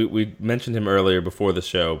 We mentioned him earlier before the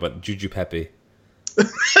show, but Juju Pepe.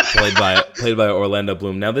 played by Orlando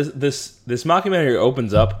Bloom. Now this mockumentary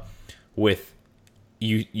opens up with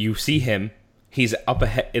you see him. He's up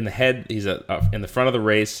ahead in the head. He's in the front of the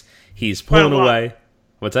race. He's pulling away.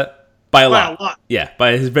 What's that? By a lot. Yeah,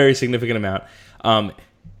 by his very significant amount.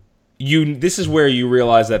 This is where you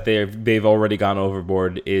realize that they've already gone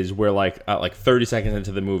overboard. Is where like 30 seconds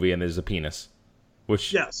into the movie and there's a penis,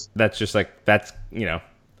 which that's just like that's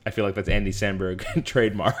I feel like that's Andy Samberg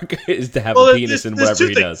trademark is to have a penis in whatever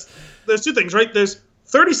he does. There's two things, right? There's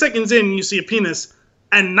 30 seconds in, you see a penis,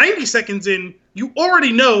 and 90 seconds in, you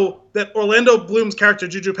already know that Orlando Bloom's character,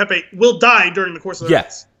 Juju Pepe, will die during the course of the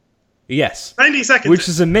race. Yes. 90 seconds Which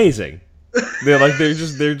is amazing.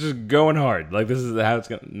 They're just going hard. Like this is how it's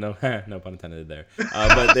gonna. No, no pun intended there.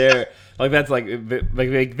 But they're like that's like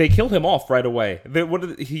they killed him off right away.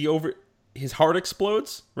 His heart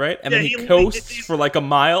explodes, right? And then he coasts for like a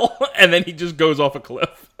mile, and then he just goes off a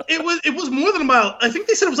cliff. It was more than a mile. I think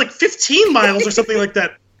they said it was like 15 miles or something like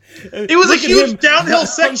that. It was a huge downhill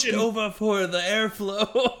section. Over for the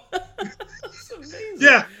airflow. That's amazing.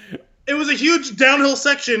 Yeah, it was a huge downhill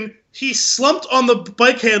section. He slumped on the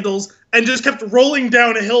bike handles and just kept rolling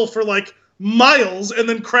down a hill for like miles, and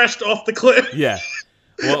then crashed off the cliff. Yeah.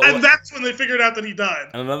 Well, and that's when they figured out that he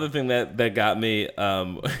died. Another thing that got me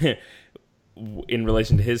in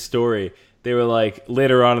relation to his story, they were like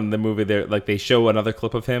later on in the movie, they show another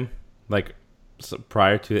clip of him like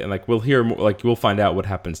prior to it, and like we'll hear more, like we'll find out what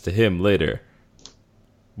happens to him later.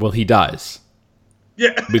 Well, he dies.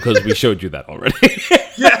 Yeah, because we showed you that already.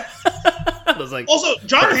 Yeah. I was like, also,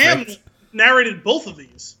 John Hamm narrated both of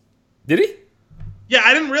these. Did he? Yeah,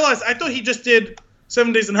 I didn't realize. I thought he just did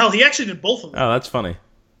 7 Days in Hell. He actually did both of them. Oh, that's funny.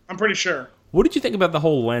 I'm pretty sure. What did you think about the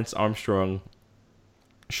whole Lance Armstrong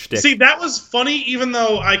shtick? See, that was funny, even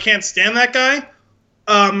though I can't stand that guy.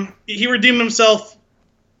 He redeemed himself,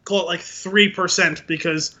 call it like 3%,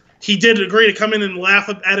 because he did agree to come in and laugh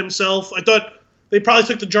at himself. I thought they probably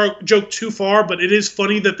took the joke too far, but it is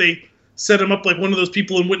funny that they set him up like one of those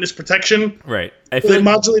people in witness protection. Right. They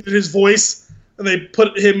modulated his voice, and they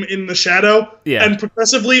put him in the shadow. Yeah. And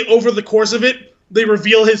progressively, over the course of it, they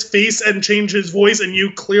reveal his face and change his voice, and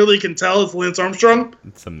you clearly can tell it's Lance Armstrong.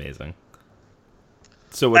 It's amazing.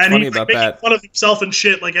 So what's funny about that? Making fun of himself and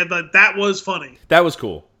shit, like that was funny. That was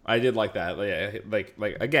cool. I did like that. Like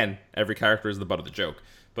again, every character is the butt of the joke,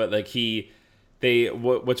 but like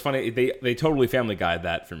what's funny? They totally Family Guy'd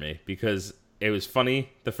that for me, because it was funny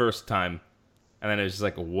the first time, and then it was just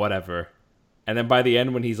like whatever, and then by the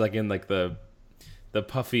end when he's like in like the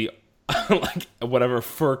puffy like whatever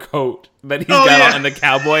fur coat that he's got on and the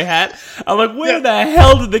cowboy hat, I'm like, where the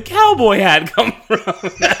hell did the cowboy hat come from?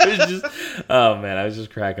 I was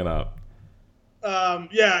just cracking up. And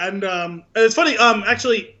it's funny.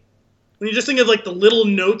 Actually, when you just think of like the little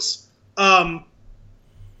notes, kind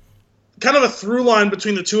of a through line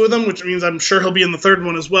between the two of them, which means I'm sure he'll be in the third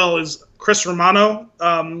one as well, is Chris Romano.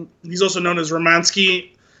 He's also known as Romansky.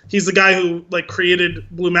 He's the guy who like created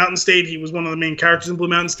Blue Mountain State. He was one of the main characters in Blue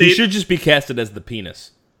Mountain State. He should just be casted as the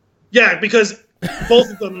penis. Yeah, because both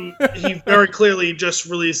of them, he very clearly just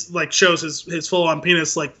released, like, shows his full on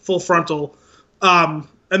penis, like full frontal. And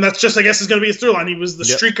that's just, I guess, is going to be his through line. He was the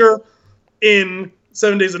streaker in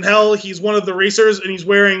 7 Days in Hell. He's one of the racers, and he's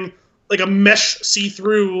wearing like a mesh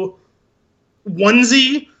see-through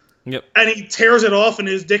onesie. Yep. And he tears it off, and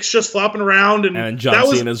his dick's just flopping around. And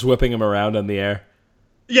John Cena's whipping him around in the air.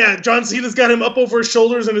 Yeah, John Cena's got him up over his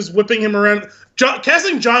shoulders and is whipping him around.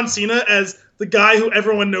 Casting John Cena as the guy who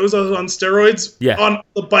everyone knows is on steroids on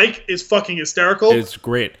the bike is fucking hysterical. It's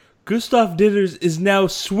great. Gustav Ditters is now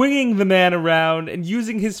swinging the man around and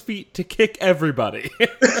using his feet to kick everybody.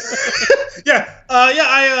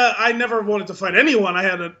 I never wanted to fight anyone. I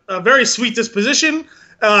had a very sweet disposition,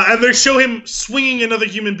 and they show him swinging another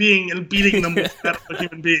human being and beating them with that other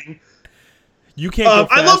human being. You can't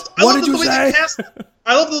go fast. What did you say?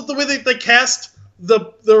 I love the way they cast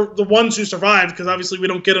the ones who survived, because obviously we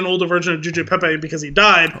don't get an older version of Juju Pepe because he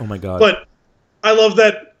died. Oh my god! But I love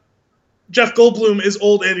that Jeff Goldblum is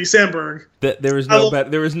old Andy Samberg. There is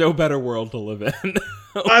no better world to live in.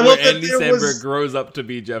 I love that Andy Samberg grows up to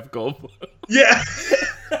be Jeff Goldblum. Yeah.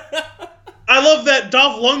 I love that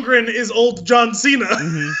Dolph Lundgren is old John Cena.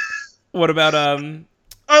 Mm-hmm. What about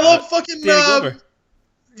I love fucking Danny Glover.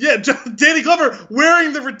 Yeah, Danny Glover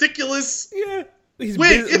wearing the ridiculous. Yeah, he's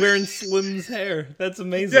wearing Slim's hair. That's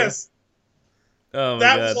amazing. Yes. Oh my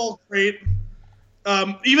God. God. Was all great.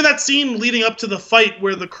 Even that scene leading up to the fight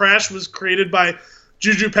where the crash was created by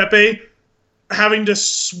Juju Pepe having to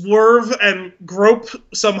swerve and grope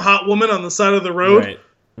some hot woman on the side of the road. Right.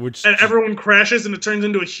 And everyone crashes and it turns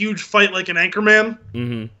into a huge fight like an Anchorman.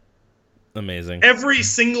 Mm-hmm. Amazing. Every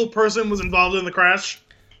single person was involved in the crash.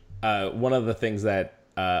 One of the things that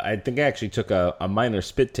I think I actually took a minor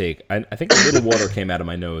spit take. I think a little water came out of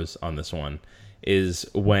my nose on this one. Is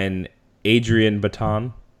when Adrienne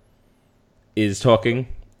Baton is talking,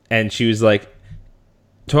 and she was like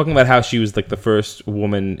talking about how she was like the first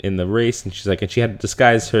woman in the race, and she's like, and she had to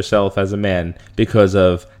disguise herself as a man because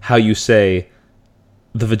of how you say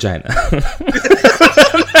the vagina.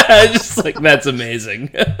 Just like, that's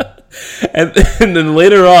amazing. and then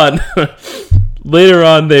later on,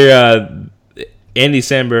 they Andy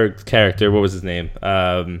Samberg's character, what was his name?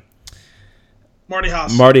 Marty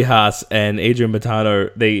Haas. Marty Haas and Adrienne Baton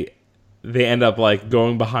they end up like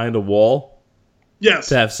going behind a wall Yes.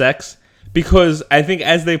 to have sex, because I think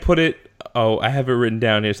as they put it, I have it written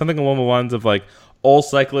down here, something along the lines of like, all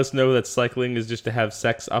cyclists know that cycling is just to have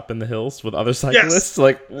sex up in the hills with other cyclists. Yes.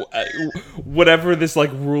 Like whatever this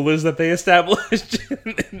like rule is that they established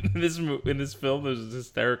in this film is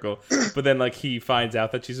hysterical. But then like he finds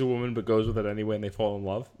out that she's a woman but goes with it anyway, and they fall in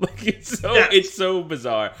love. Like it's so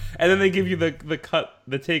bizarre. And then they give you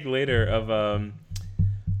the take later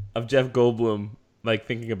of Jeff Goldblum like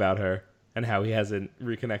thinking about her and how he hasn't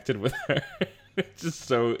reconnected with her.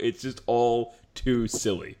 It's just all too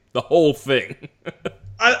silly. The whole thing.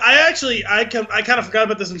 I kind of forgot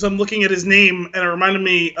about this, and so I'm looking at his name, and it reminded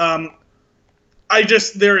me.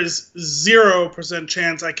 There is 0%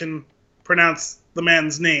 chance I can pronounce the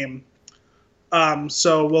man's name.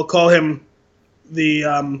 So we'll call him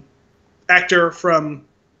the actor from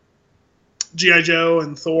G.I. Joe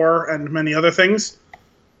and Thor and many other things.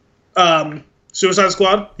 Suicide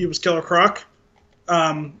Squad. He was Killer Croc.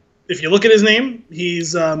 If you look at his name,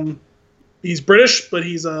 he's British, but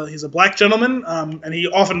he's a black gentleman, and he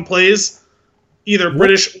often plays either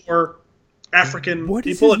British or African what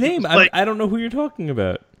is people. His name? I don't know who you're talking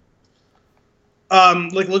about.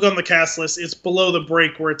 Like look on the cast list. It's below the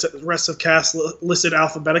break where it's the rest of cast listed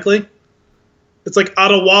alphabetically. It's like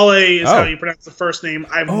Adewale is how you pronounce the first name.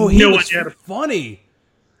 I have no idea. Funny.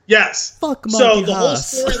 Yes. Fuck Marty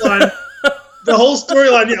Haas. The whole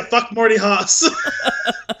storyline, yeah, fuck Marty Haas.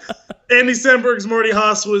 Andy Samberg's Marty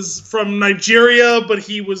Haas was from Nigeria, but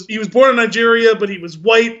he was born in Nigeria, but he was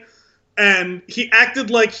white, and he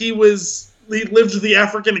acted like he lived the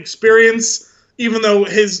African experience, even though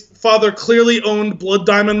his father clearly owned blood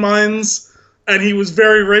diamond mines, and he was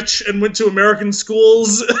very rich and went to American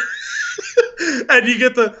schools. And you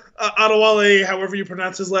get the Adewale, however you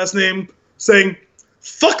pronounce his last name, saying,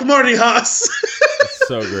 fuck Marty Haas.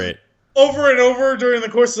 So great. Over and over during the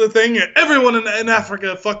course of the thing. Everyone in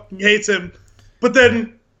Africa fucking hates him. But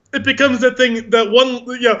then it becomes that thing that one,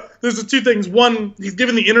 there's the two things. One, he's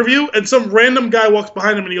giving the interview, and some random guy walks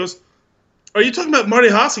behind him and he goes, are you talking about Marty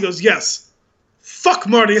Haas? He goes, yes. Fuck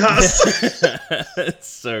Marty Haas. It's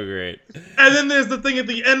so great. And then there's the thing at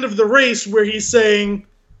the end of the race where he's saying,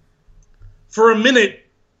 for a minute,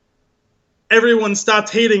 everyone stopped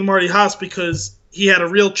hating Marty Haas because he had a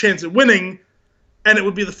real chance at winning, and it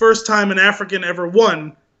would be the first time an African ever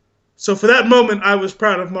won. So for that moment, I was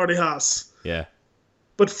proud of Marty Haas. Yeah.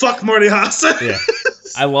 But fuck Marty Haas. Yeah.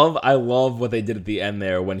 I love what they did at the end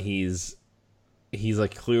there when he's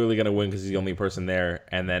like clearly gonna win because he's the only person there,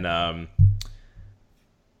 and then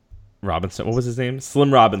Robinson, what was his name?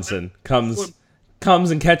 Slim Robinson comes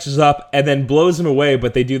and catches up and then blows him away,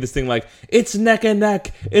 but they do this thing like, it's neck and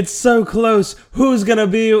neck, it's so close, who's gonna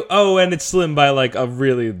be? Oh, and it's Slim by like a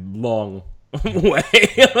really long way.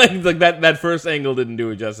 like that first angle didn't do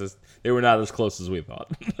it justice. They were not as close as we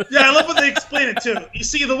thought. Yeah, I love when they explain it too. You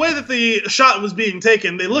see, the way that the shot was being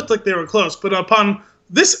taken, they looked like they were close, but upon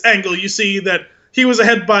this angle, you see that he was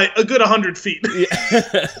ahead by a good 100 feet.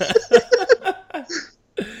 Yeah.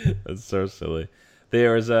 That's so silly.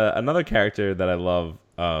 There's another character that I love.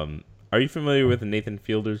 Are you familiar with Nathan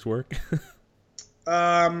Fielder's work?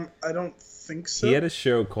 I don't think so. He had a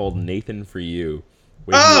show called Nathan for You.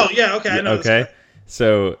 Yeah, okay, I know. Okay,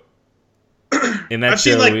 so in that I've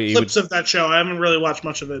show, seen like clips of that show. I haven't really watched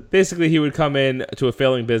much of it. Basically, he would come in to a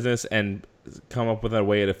failing business and come up with a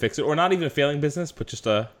way to fix it, or not even a failing business, but just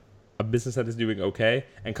a business that is doing okay,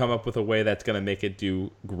 and come up with a way that's going to make it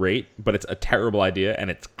do great, but it's a terrible idea, and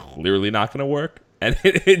it's clearly not going to work. And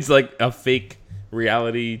it's like a fake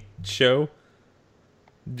reality show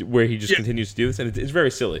where he just continues to do this, and it's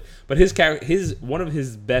very silly. But one of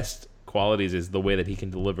his best qualities is the way that he can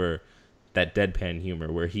deliver that deadpan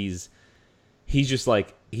humor, where he just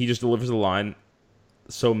delivers a line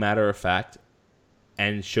so matter of fact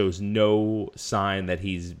and shows no sign that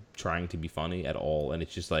he's trying to be funny at all, and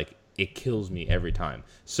it's just like, it kills me every time.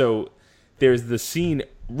 So there's the scene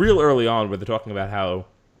real early on where they're talking about how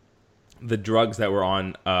the drugs that were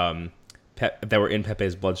on that were in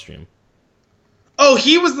Pepe's bloodstream. Oh,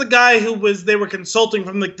 he was the guy they were consulting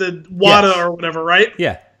from like the WADA or whatever, right?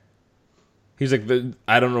 Yeah. He's like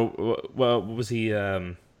I don't know, what was he?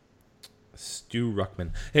 Stu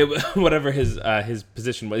Ruckman, whatever his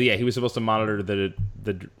position was. Yeah, he was supposed to monitor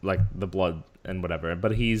the blood and whatever.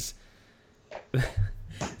 But he's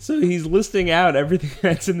listing out everything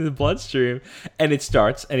that's in the bloodstream, and it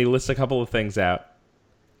starts, and he lists a couple of things out,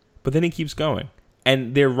 but then he keeps going,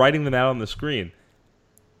 and they're writing them out on the screen,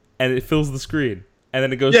 and it fills the screen, and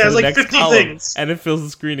then it goes to the next column, and it fills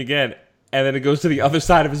the screen again. and then it goes to the other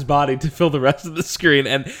side of his body to fill the rest of the screen.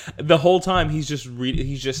 And the whole time he's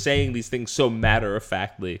just saying these things so matter of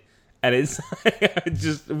factly, and it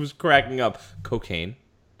was cracking up. Cocaine,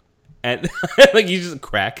 and like he's just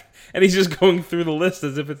crack, and he's just going through the list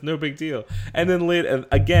as if it's no big deal. And then later,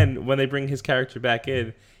 again, when they bring his character back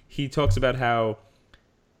in, he talks about how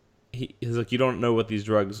he's like, you don't know what these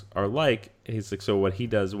drugs are like. And he's like, so what he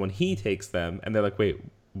does when he takes them, and they're like, wait,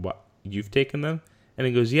 what? You've taken them? And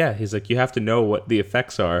he goes, yeah. He's like, you have to know what the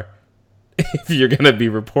effects are if you're going to be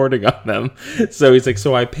reporting on them. So he's like,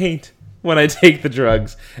 so I paint when I take the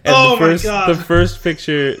drugs. And the first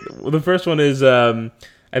picture, the first one is, I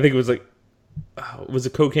think it was like, was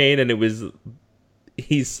it cocaine? And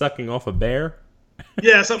he's sucking off a bear.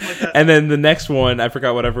 Yeah, something like that. And then the next one, I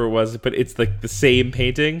forgot whatever it was, but it's like the same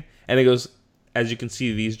painting. And it goes, as you can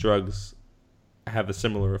see, these drugs have a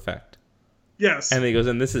similar effect. Yes. And he goes,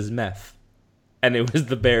 and this is meth. And it was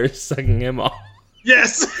the bear sucking him off.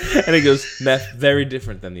 Yes. And he goes, meth, very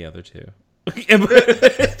different than the other two.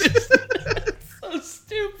 It's so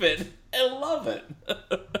stupid. I love it.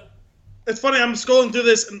 It's funny, I'm scrolling through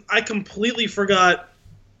this, and I completely forgot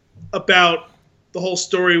about the whole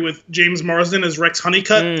story with James Marsden as Rex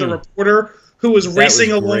Honeycutt, the reporter, who was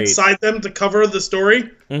racing alongside them to cover the story.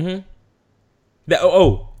 Mm-hmm.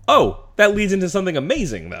 That leads into something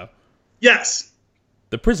amazing, though. Yes.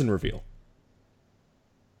 The prison reveal.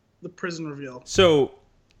 The prison reveal. So,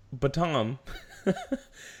 Batam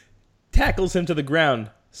tackles him to the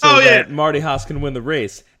ground so that Marty Haas can win the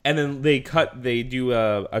race. And then they do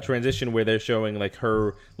a transition where they're showing like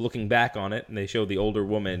her looking back on it, and they show the older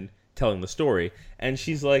woman telling the story. And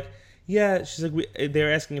she's like,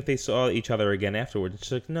 they're asking if they saw each other again afterwards.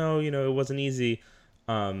 She's like, no, it wasn't easy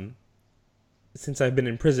since I've been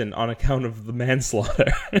in prison on account of the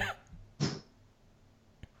manslaughter.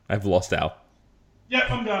 I've lost Al. Yep,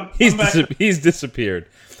 I'm done. He's disappeared.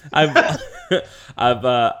 I've been in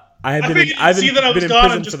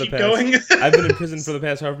prison for the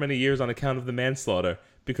past however many years on account of the manslaughter,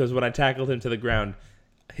 because when I tackled him to the ground,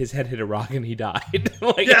 his head hit a rock and he died.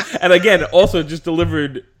 And again, also just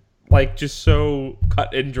delivered like just so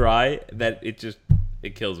cut and dry that it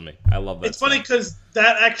kills me. I love that. It's funny because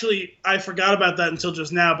that actually, I forgot about that until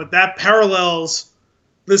just now, but that parallels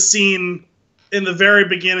the scene in the very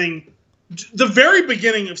beginning. The very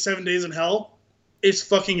beginning of 7 Days in Hell is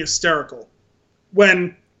fucking hysterical.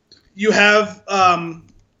 When you have,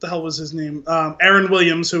 the hell was his name? Aaron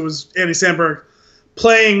Williams, who was Andy Samberg,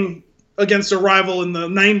 playing against a rival in the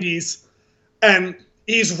 90s, and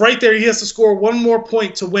he's right there. He has to score one more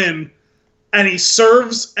point to win, and he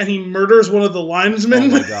serves and he murders one of the linesmen. Oh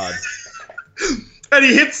my god. And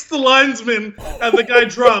he hits the linesman, and the guy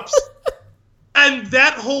drops. And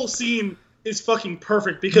that whole scene is fucking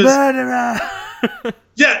perfect because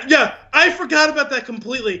yeah, I forgot about that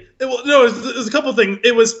completely. It was a couple things.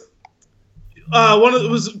 It was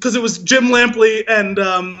because it was Jim Lampley and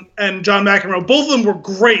John McEnroe. Both of them were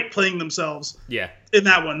great playing themselves. Yeah. In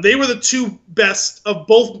that one, they were the two best of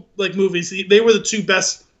both movies. They were the two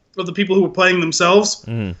best of the people who were playing themselves.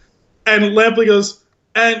 Mm-hmm. And Lampley goes,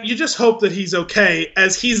 and you just hope that he's okay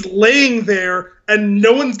as he's laying there and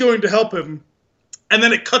no one's going to help him. And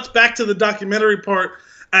then it cuts back to the documentary part,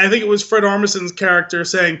 and I think it was Fred Armisen's character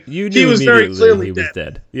saying he was very clearly he was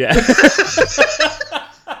dead. Yeah.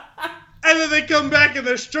 And then they come back and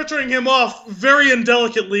they're stretchering him off very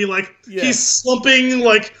indelicately, he's slumping.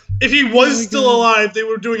 Like if he was still alive, they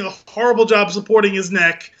were doing a horrible job supporting his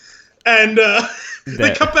neck. And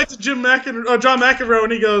they cut back to John McEnroe,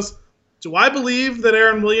 and he goes, "Do I believe that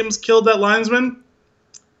Aaron Williams killed that linesman?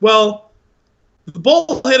 Well, the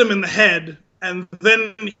ball hit him in the head." And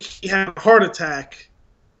then he had a heart attack.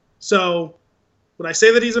 So, would I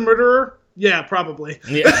say that he's a murderer? Yeah, probably.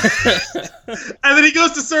 Yeah. And then he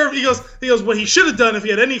goes to serve. He goes. What he should have done if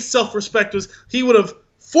he had any self-respect was he would have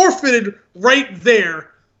forfeited right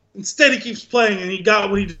there. Instead, he keeps playing, and he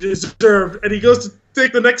got what he deserved. And he goes to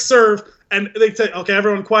take the next serve, and they say, "Okay,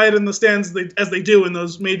 everyone, quiet in the stands," as they do in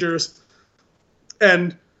those majors.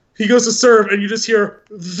 And he goes to serve, and you just hear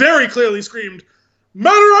very clearly screamed,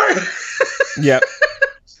 "Murderer!" Yep.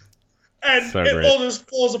 And it all just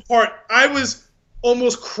falls apart. I was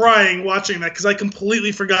almost crying watching that because I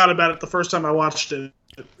completely forgot about it the first time I watched it.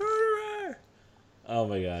 Oh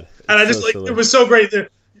my god! And I just it was so great.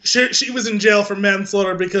 She was in jail for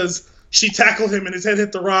manslaughter because she tackled him and his head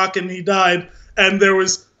hit the rock and he died. And there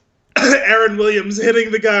was Aaron Williams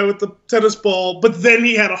hitting the guy with the tennis ball, but then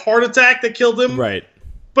he had a heart attack that killed him. Right.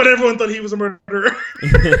 But everyone thought he was a murderer.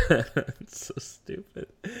 It's so stupid.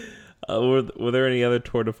 Were there any other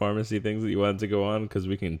Tour de Pharmacy things that you wanted to go on? Because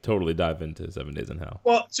we can totally dive into 7 Days in Hell.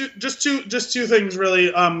 Well, just two things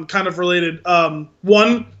really, kind of related.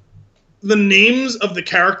 One, the names of the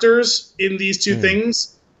characters in these two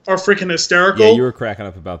things are freaking hysterical. Yeah, you were cracking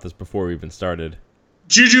up about this before we even started.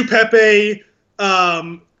 Juju Pepe,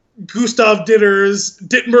 Gustav Ditters,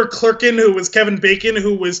 Dittmer Clerkin, who was Kevin Bacon,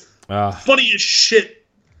 who was funny as shit.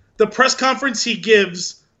 The press conference he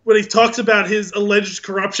gives when he talks about his alleged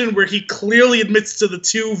corruption, where he clearly admits to the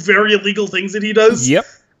two very illegal things that he does. Yep.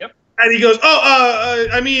 And he goes,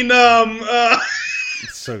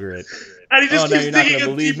 It's so great. And he just now keeps you're not digging going to a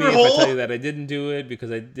believe me deeper if hole. I tell you that I didn't do it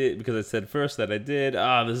because I said first that I did.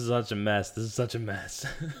 This is such a mess. This is such a mess.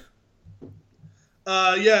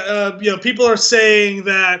 People are saying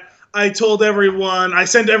that I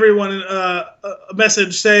sent everyone a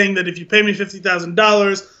message saying that if you pay me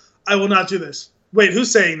 $50,000, I will not do this. Wait,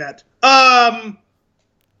 who's saying that? I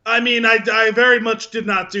very much did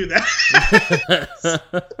not do that.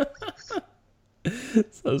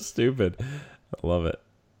 So stupid. I love it.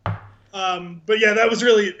 But yeah, that was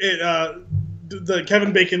really it. The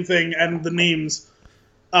Kevin Bacon thing and the names.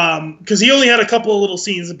 Because he only had a couple of little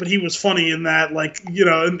scenes, but he was funny in that. I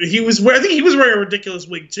think he was wearing a ridiculous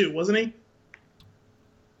wig too, wasn't he?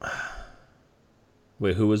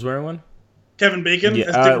 Wait, who was wearing one? Kevin Bacon.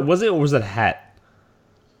 Yeah, was it, or was it a hat?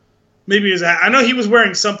 Maybe his hat. I know he was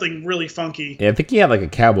wearing something really funky. Yeah, I think he had like a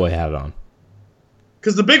cowboy hat on.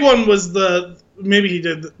 Because the big one was maybe he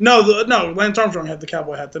did. No, Lance Armstrong had the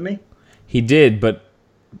cowboy hat, didn't he? He did, but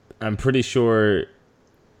I'm pretty sure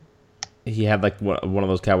he had like one of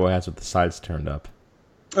those cowboy hats with the sides turned up.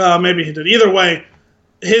 Maybe he did. Either way,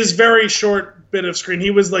 his very short bit of screen,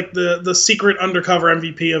 he was like the secret undercover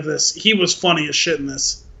MVP of this. He was funny as shit in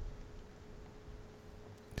this.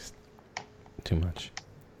 Too much.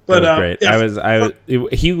 But that was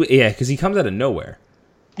great. Yeah. Because he comes out of nowhere.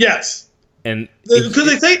 Yes. And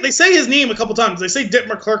because they say his name a couple times. They say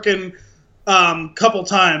Dittmer Clerkin couple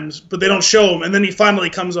times, but they don't show him. And then he finally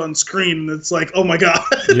comes on screen, and it's like, oh my god!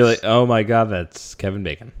 You're like, oh my god, that's Kevin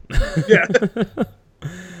Bacon. Yeah.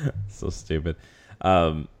 So stupid.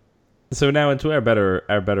 So now into our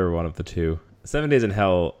better one of the two. 7 Days in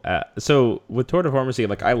Hell. So with Tour de Pharmacy,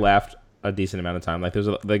 like I laughed a decent amount of time. Like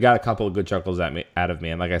they got a couple of good chuckles out of me,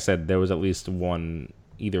 and like I said, there was at least one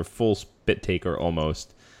either full spit take or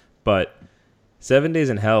almost, but. 7 Days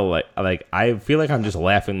in Hell, like I feel like I'm just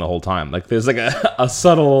laughing the whole time. Like there's like a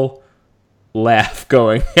subtle laugh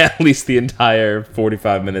going at least the entire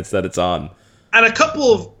 45 minutes that it's on. And a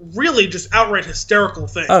couple of really just outright hysterical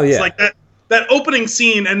things. Oh yeah, like that opening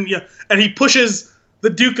scene, and he pushes the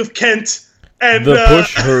Duke of Kent, and the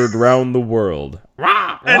push heard round the world. And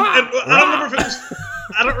I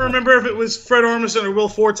don't remember if it was Fred Armisen or Will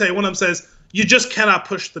Forte. One of them says, "You just cannot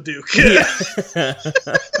push the Duke." Yeah.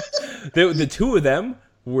 The two of them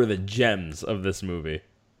were the gems of this movie.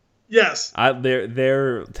 Yes.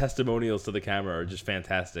 Their testimonials to the camera are just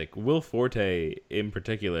fantastic. Will Forte in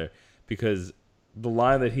particular, because the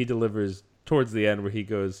line that he delivers towards the end where he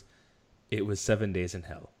goes, "It was 7 days in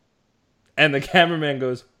hell." And the cameraman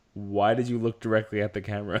goes, "Why did you look directly at the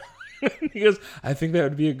camera?" He goes, "I think that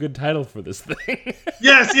would be a good title for this thing."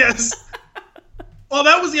 Yes. Well,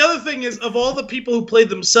 that was the other thing is, of all the people who played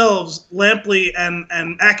themselves, Lampley and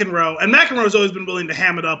McEnroe, and McEnroe's always been willing to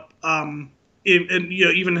ham it up,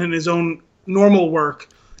 even in his own normal work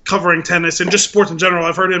covering tennis and just sports in general.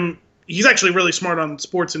 I've heard him; he's actually really smart on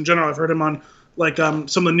sports in general. I've heard him on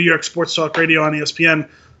some of the New York sports talk radio on ESPN.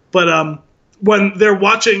 But when they're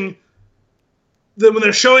watching, when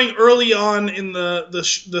they're showing early on in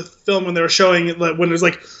the film, when they were showing it, when there's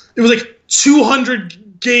it was like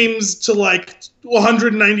 200 games to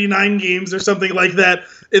 199 games or something like that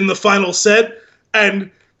in the final set,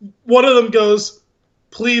 and one of them goes,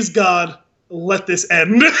 "Please God, let this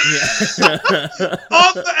end." Yeah.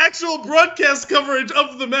 On the actual broadcast coverage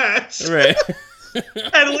of the match. Right.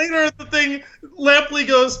 And later in the thing, Lampley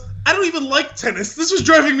goes, "I don't even like tennis. This was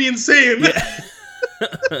driving me insane." Yeah.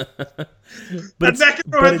 But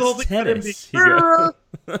McEnroe had the whole thing.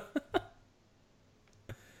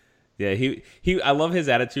 Yeah, he. I love his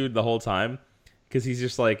attitude the whole time, because he's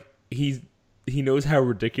just like he knows how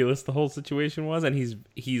ridiculous the whole situation was, and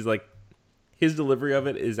he's like, his delivery of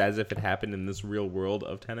it is as if it happened in this real world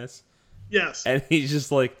of tennis. Yes, and he's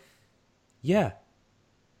just like, yeah,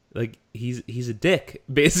 like he's a dick,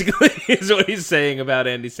 basically, is what he's saying about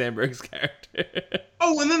Andy Samberg's character.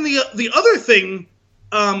 Oh, and then the other thing,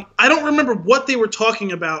 I don't remember what they were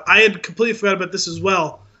talking about. I had completely forgot about this as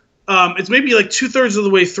well. It's maybe like 2/3 of the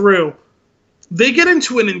way through. They get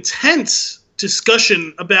into an intense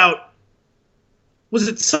discussion about was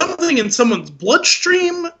it something in someone's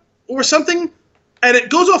bloodstream or something? And it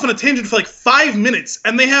goes off on a tangent for like 5 minutes,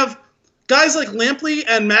 and they have guys like Lampley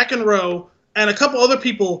and McEnroe and a couple other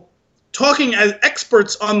people talking as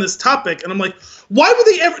experts on this topic. And I'm like, why would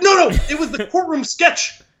they ever? No, it was the courtroom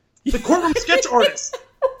sketch. The courtroom sketch artist.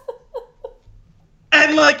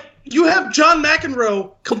 And like, you have John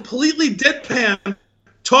McEnroe completely deadpan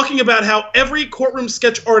talking about how every courtroom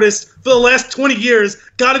sketch artist for the last 20 years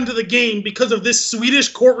got into the game because of this Swedish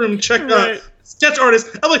courtroom sketch artist.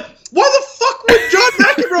 I'm like, why the fuck would John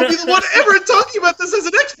McEnroe be the one ever talking about this as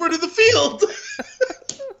an expert in the field?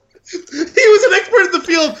 He was an expert in the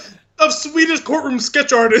field of Swedish courtroom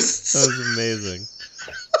sketch artists. That was amazing.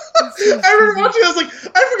 I remember watching it, I was like,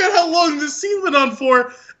 I forgot how long this scene went on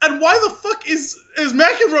for, and why the fuck is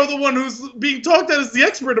McEnroe the one who's being talked at as the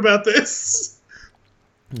expert about this?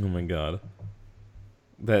 Oh my god.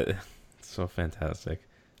 That's so fantastic.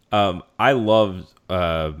 I loved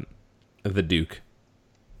the Duke.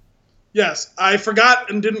 Yes, I forgot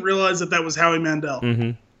and didn't realize that was Howie Mandel.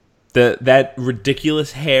 Mm-hmm. That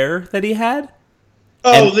ridiculous hair that he had.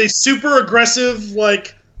 Oh, and the super aggressive,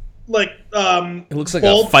 like it looks like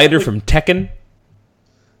a fighter from Tekken.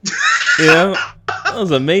 You know, that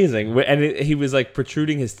was amazing. And he was like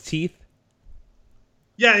protruding his teeth.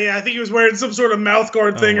 Yeah, I think he was wearing some sort of mouth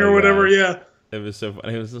guard thing or whatever. God. Yeah, it was so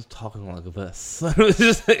funny. He was just talking like this.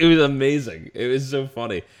 It was amazing. It was so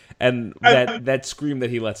funny. And that scream that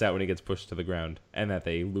he lets out when he gets pushed to the ground, and that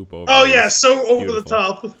they loop over. Oh yeah, so over the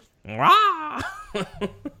top.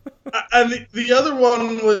 And the other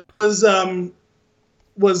one was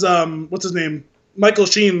what's his name? Michael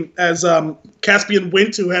Sheen as Caspian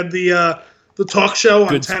Wint, who had the talk show on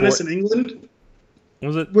Good tennis Sport. in England.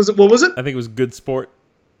 Was it? What was it? I think it was Good Sport.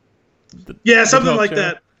 Something like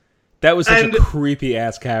that. That was such a creepy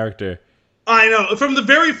ass character. I know. From the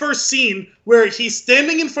very first scene where he's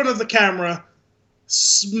standing in front of the camera,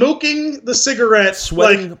 smoking the cigarette,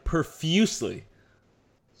 sweating profusely.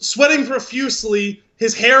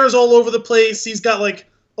 His hair is all over the place. He's got like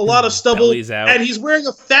a lot of stubble, belly's out. And he's wearing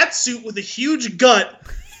a fat suit with a huge gut,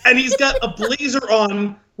 and he's got a blazer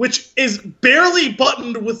on, which is barely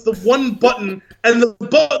buttoned with the one button, and the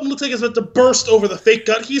button looks like it's about to burst over the fake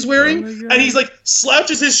gut he's wearing. And he's like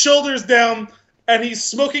slouches his shoulders down, and he's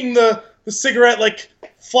smoking the cigarette, like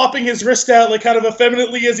flopping his wrist out, like kind of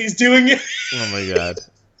effeminately as he's doing it. Oh my god,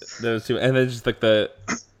 those two, and then just like the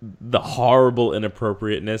horrible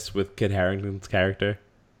inappropriateness with Kit Harington's character.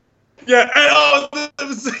 Yeah, and,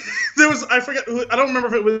 there was I forget. I don't remember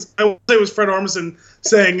if it was. I will say it was Fred Armisen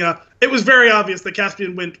saying it was very obvious that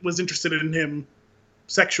Caspian Wint was interested in him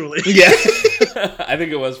sexually. Yeah, I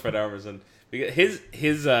think it was Fred Armisen because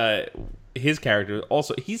his character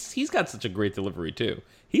also he's got such a great delivery too.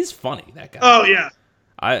 He's funny, that guy. Oh yeah.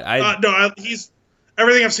 He's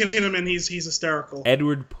everything I've seen him in. He's hysterical.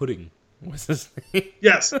 Edward Pudding was his name.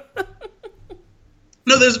 Yes.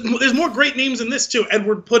 No, there's more great names in this too.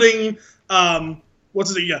 Edward Pudding, what's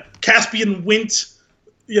his name? Yeah, Caspian Wint.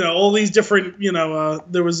 You know, all these different. You know,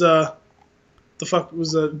 there was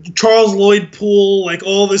Charles Lloyd Poole. Like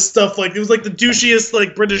all this stuff. Like it was like the douchiest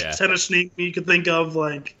like British tennis name you could think of.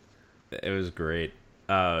 Like it was great.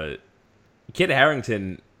 Kit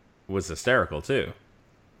Harington was hysterical too.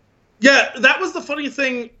 Yeah, that was the funny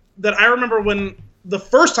thing that I remember when the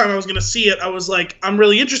first time I was going to see it. I was like, I'm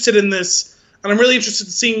really interested in this. And I'm really interested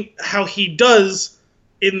in seeing how he does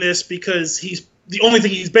in this because he's the only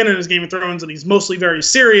thing he's been in is Game of Thrones, and he's mostly very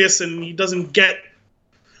serious, and he doesn't get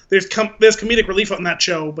there's comedic relief on that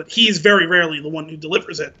show, but he's very rarely the one who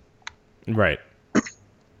delivers it. Right.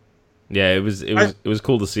 Yeah, it was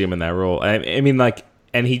cool to see him in that role. I mean, like,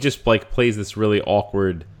 and he just like plays this really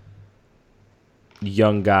awkward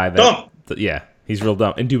young guy. Dumb. Yeah, he's real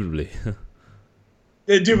dumb, indubitably.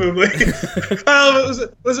 Indubitably. Was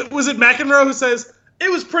it McEnroe who says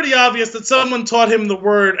it was pretty obvious that someone taught him the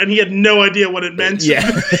word and he had no idea what it meant? Yeah.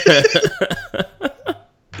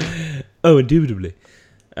 Oh, indubitably.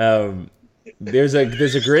 There's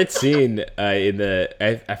a great scene in the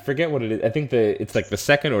I forget what it is. I think it's like the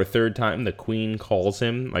second or third time the Queen calls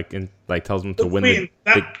him and tells him to win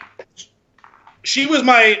She was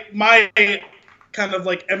my kind of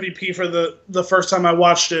like MVP for the first time I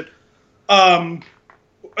watched it.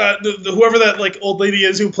 Whoever that like old lady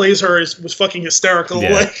is who plays her was fucking hysterical.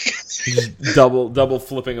 Yeah. Like just double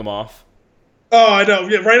flipping him off. Oh, I know.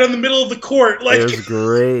 Yeah, right on the middle of the court. Like it was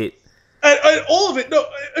great. And all of it. No,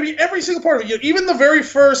 I mean every single part of it. Even the very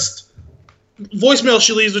first voicemail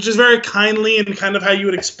she leaves, which is very kindly and kind of how you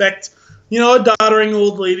would expect, a doddering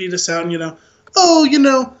old lady to sound.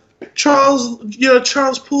 Oh,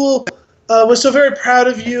 Charles Poole. we're so very proud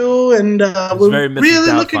of you, and we're very Mrs.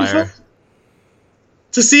 really looking Doubtfire. forward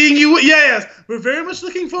to seeing you. Yes, we're very much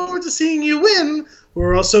looking forward to seeing you win.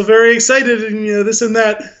 We're also very excited, and this and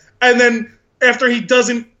that. And then after he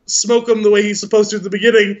doesn't smoke him the way he's supposed to at the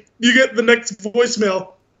beginning, you get the next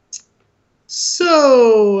voicemail.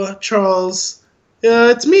 So, Charles,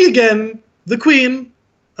 it's me again, the Queen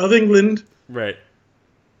of England. Right.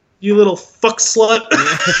 You little fuck slut.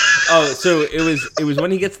 Oh, so it was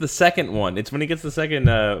when he gets the second one. It's when he gets the second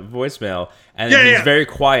voicemail, and he's very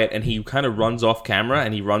quiet, and he kind of runs off camera,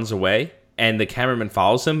 and he runs away, and the cameraman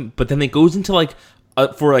follows him. But then it goes into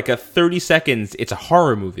for a 30 seconds, it's a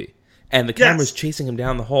horror movie, and the camera's chasing him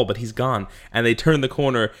down the hall, but he's gone, and they turn the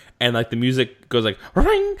corner, and the music goes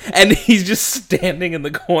ring, and he's just standing in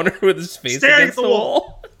the corner with his face staring against at the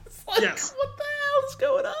wall. It's like, what the hell is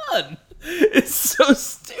going on? It's so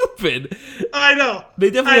stupid. I know.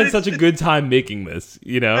 They definitely had such a good time making this,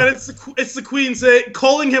 And it's the Queen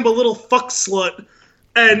calling him a little fuck slut,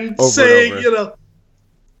 and saying, at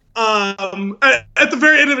the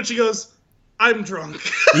very end of it, she goes, "I'm drunk."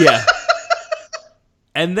 Yeah.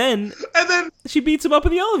 And then she beats him up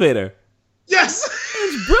in the elevator. Yes.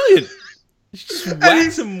 It's brilliant. She just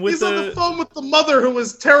whacks him with he's on the phone with the mother, who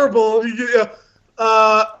was terrible.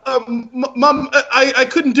 Mom, I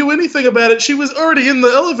couldn't do anything about it. She was already in the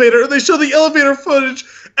elevator. They show the elevator footage,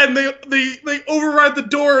 and they override the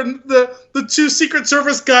door, and the two Secret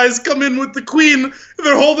Service guys come in with the Queen, and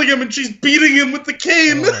they're holding him, and she's beating him with the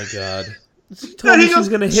cane. Oh my god. She told me she's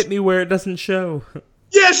going to hit me where it doesn't show.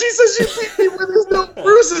 Yeah, she says she beat me where there's no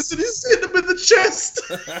bruises, and he's hitting him in the chest.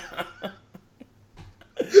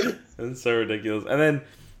 It's so ridiculous. And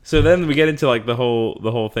then we get into the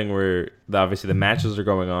whole thing where obviously the matches are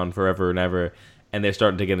going on forever and ever, and they're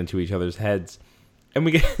starting to get into each other's heads. And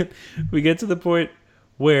we get to the point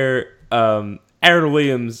where Aaron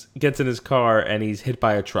Williams gets in his car and he's hit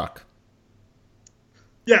by a truck.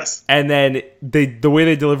 Yes. And then the way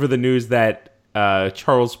they deliver the news that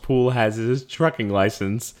Charles Poole has his trucking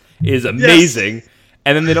license is amazing. Yes.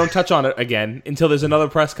 And then they don't touch on it again until there's another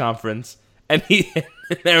press conference. And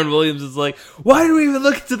Aaron Williams is like, "Why do we even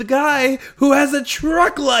look into the guy who has a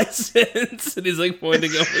truck license?" And he's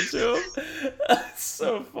pointing over to him. It's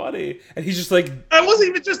so funny. And he's just like, it wasn't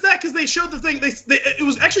even just that, because they showed the thing.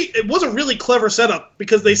 It was a really clever setup,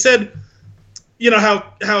 because they said,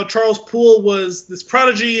 how Charles Poole was this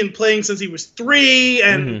prodigy and playing since he was 3,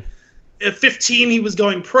 and at 15 he was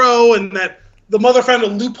going pro, and that the mother found a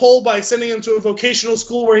loophole by sending him to a vocational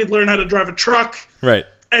school where he'd learn how to drive a truck. Right.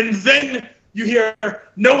 And then you hear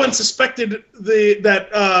no one suspected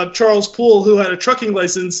that Charles Poole, who had a trucking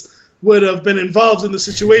license, would have been involved in the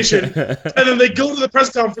situation. And then they go to the press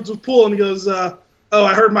conference with Poole, and he goes, "Oh,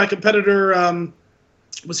 I heard my competitor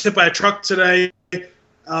was hit by a truck today.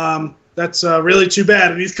 That's really too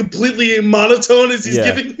bad." And he's completely monotone as he's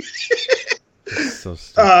giving. So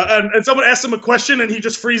stupid. And someone asks him a question, and he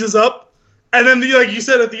just freezes up. And then, like you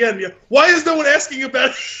said at the end, why is no one asking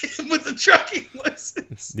about him with the trucking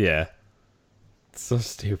license? Yeah. It's so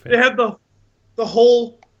stupid. They had the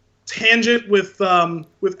whole tangent with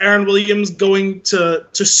Aaron Williams going to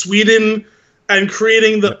Sweden and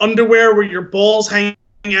creating the underwear where your balls hang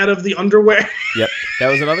out of the underwear. Yep.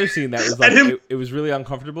 That was another scene that was it was really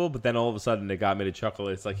uncomfortable, but then all of a sudden it got me to chuckle.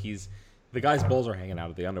 It's like the guy's balls are hanging out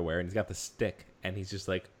of the underwear, and he's got the stick, and he's just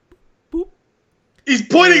like, boop. He's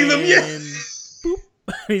pointing them, boop.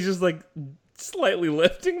 He's just slightly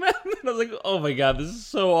lifting them, and I was like, "Oh my god, this is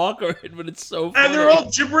so awkward," but it's so funny. And they're all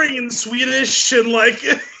gibbering in Swedish and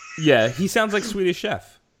Yeah, he sounds like Swedish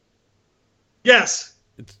Chef. Yes.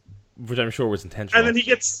 Which I'm sure was intentional. And then he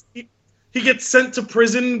gets sent to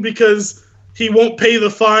prison because he won't pay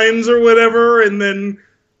the fines or whatever, and then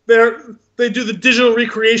they do the digital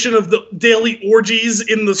recreation of the daily orgies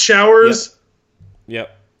in the showers.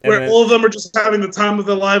 Yep. Where all of them are just having the time of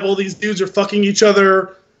their life. All these dudes are fucking each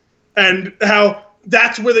other. And how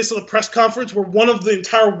that's where they saw the press conference, where one of the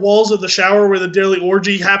entire walls of the shower where the daily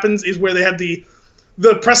orgy happens is where they had the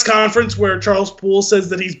press conference where Charles Poole says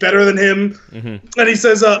that he's better than him. Mm-hmm. And he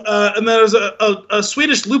says, and there's a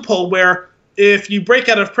Swedish loophole where if you break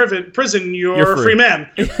out of prison, you're a free man.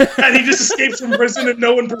 And he just escapes from prison and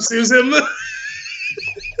no one pursues him.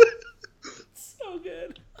 So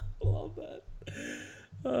good. I love that.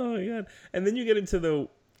 Oh my god. And then you get into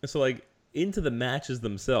the matches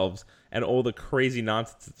themselves and all the crazy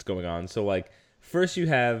nonsense that's going on. So first you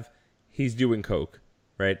have he's doing coke,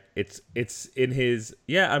 right? It's in his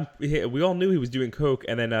we all knew he was doing coke,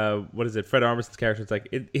 and then what is it? Fred Armisen's character. It's like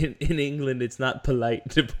in England, it's not polite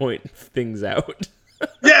to point things out.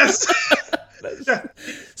 Yes.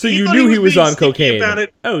 So you knew he was on cocaine. About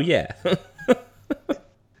it. Oh yeah.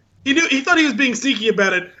 He thought he was being sneaky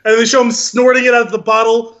about it, and they show him snorting it out of the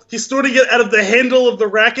bottle. He's snorting it out of the handle of the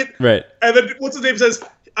racket. Right. And then what's his name says,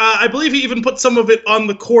 I believe he even put some of it on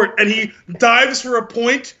the court, and he dives for a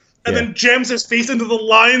point, and then jams his face into the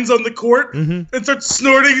lines on the court, and starts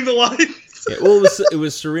snorting the lines. Well, it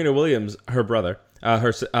was Serena Williams, her brother,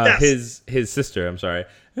 his sister. I'm sorry.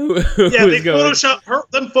 Who they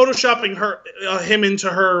photoshopping him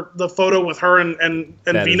into the photo with her and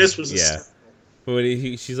Venus was.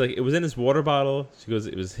 When she's like, it was in his water bottle. She goes,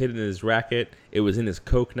 it was hidden in his racket. It was in his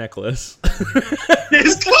Coke necklace.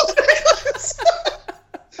 His Coke necklace.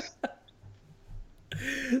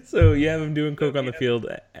 So you have him doing coke on the field,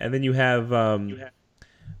 and then you have the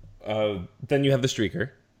streaker,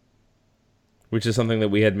 which is something that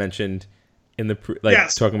we had mentioned in the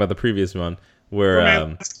talking about the previous one,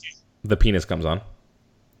 where the penis comes on.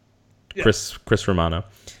 Yes. Chris Romano,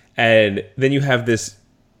 and then you have this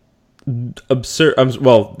absurd.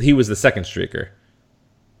 He was the second streaker.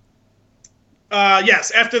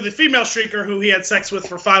 Yes, after the female streaker who he had sex with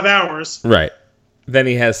for 5 hours. Right. Then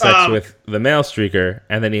he has sex with the male streaker,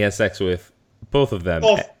 and then he has sex with both of them.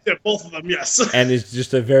 Both of them, yes. And it's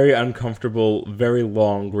just a very uncomfortable, very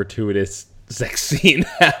long, gratuitous sex scene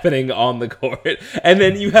happening on the court. And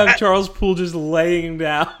then you have Charles Poole just laying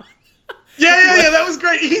down. Yeah, that was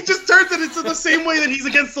great. He just turns it into the same way that he's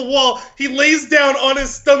against the wall. He lays down on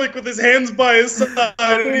his stomach with his hands by his side,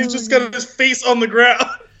 and he's just got his face on the ground.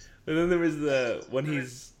 And then there was when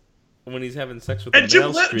he's having sex with the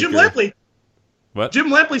male streaker. Jim Lampley. What? Jim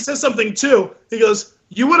Lampley says something too. He goes,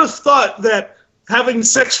 "You would have thought that having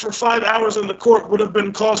sex for 5 hours on the court would have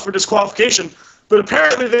been cause for disqualification, but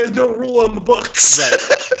apparently there's no rule on the books." Right.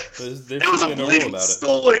 It was a bleeding,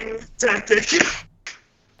 stalling tactic.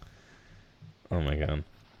 Oh my god,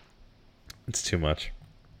 it's too much.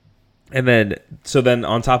 And then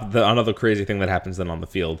on top of another crazy thing that happens then on the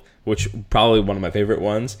field, which probably one of my favorite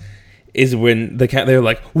ones, is when they're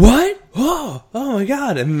like, "What? Oh my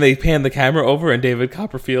god!" And then they pan the camera over, and David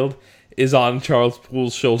Copperfield is on Charles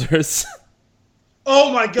Poole's shoulders.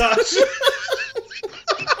 Oh my gosh!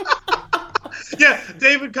 Yeah,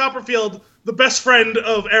 David Copperfield, the best friend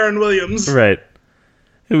of Aaron Williams. Right.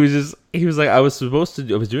 He was like, I was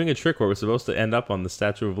doing a trick where we're supposed to end up on the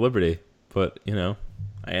Statue of Liberty, but I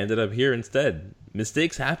ended up here instead.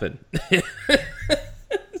 Mistakes happen. And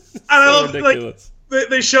I love ridiculous.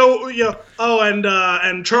 They show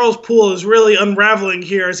and Charles Poole is really unraveling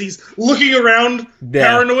here as he's looking around,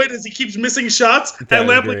 paranoid as he keeps missing shots. And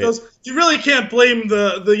Lampley goes, "You really can't blame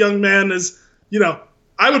the young man, as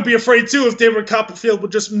I would be afraid too if David Copperfield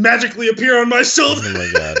would just magically appear on my shoulder." Oh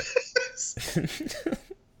my god.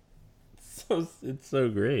 It's so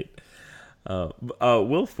great.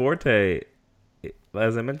 Will Forte,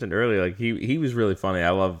 as I mentioned earlier, like he was really funny.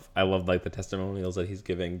 I love like the testimonials that he's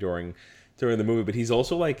giving during the movie, but he's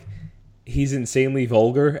also like he's insanely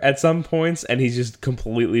vulgar at some points, and he's just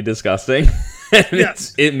completely disgusting. And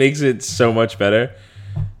yes. It makes it so much better.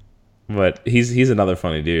 But he's another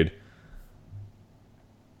funny dude.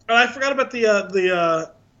 And I forgot about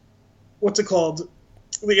the what's it called?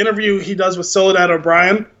 The interview he does with Soledad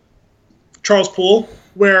O'Brien, Charles Poole,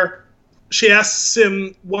 where she asks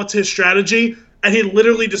him what's his strategy, and he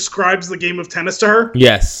literally describes the game of tennis to her.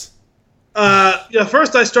 Yes.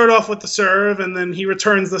 First I start off with the serve, and then he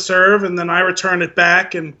returns the serve, and then I return it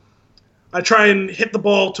back, and I try and hit the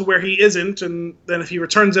ball to where he isn't, and then if he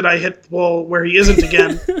returns it, I hit the ball where he isn't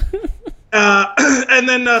again. And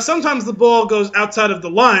then sometimes the ball goes outside of the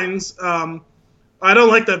lines. I don't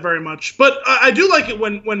like that very much, but I do like it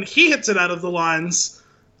when he hits it out of the lines.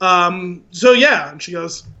 So yeah, and she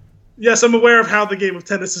goes, "Yes, I'm aware of how the game of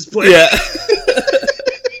tennis is played." Yeah.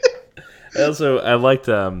 I liked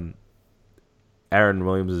Aaron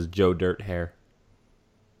Williams' Joe Dirt hair.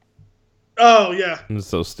 Oh yeah, it was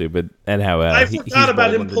so stupid, and how I forgot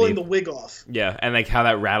about him pulling the wig off. Yeah, and like how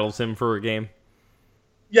that rattles him for a game.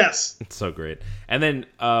 Yes, it's so great. And then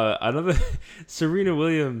another Serena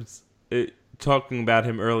Williams talking about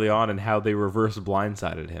him early on and how they reverse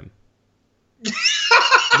blindsided him.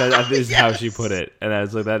 That is how she put it, and I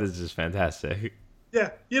was like, that is just fantastic.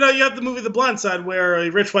 Yeah, you have the movie The Blind Side, where a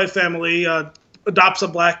rich white family adopts a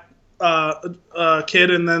black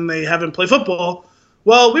kid, and then they have him play football.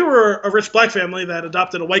 Well, we were a rich black family that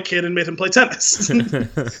adopted a white kid and made him play tennis.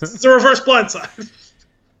 It's a reverse Blindside.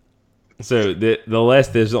 So the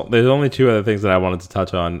last, there's only two other things that I wanted to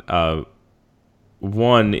touch on.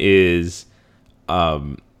 One is,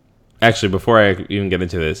 actually, before I even get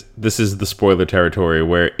into this is the spoiler territory,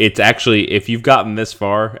 where it's actually, if you've gotten this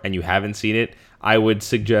far and you haven't seen it, I would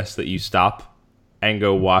suggest that you stop and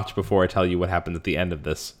go watch before I tell you what happened at the end of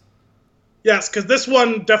this. Yes, because this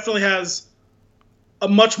one definitely has a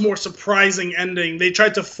much more surprising ending. They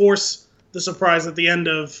tried to force the surprise at the end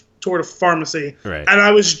of Tour de Pharmacy. Right. And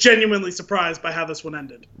I was genuinely surprised by how this one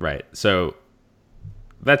ended. Right. So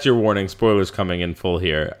that's your warning. Spoilers coming in full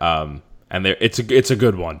here. And it's a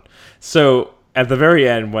good one. So at the very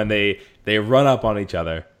end, when they run up on each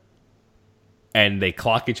other and they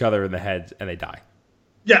clock each other in the heads and they die.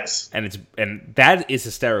 Yes. And that is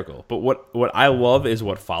hysterical. But what I love is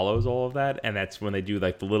what follows all of that, and that's when they do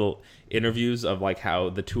like the little interviews of like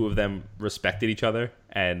how the two of them respected each other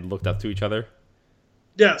and looked up to each other.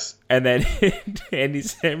 Yes. And then Andy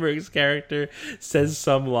Samberg's character says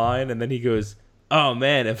some line, and then he goes, "Oh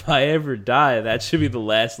man, if I ever die, that should be the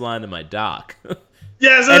last line of my doc."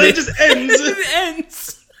 Yeah, so it just ends. It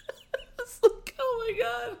ends. It's like, oh my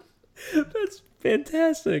god, that's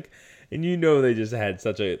fantastic. And you know they just had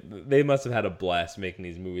they must have had a blast making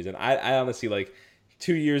these movies. And I honestly, like,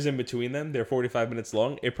 2 years in between them, they're 45 minutes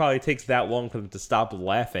long. It probably takes that long for them to stop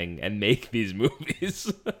laughing and make these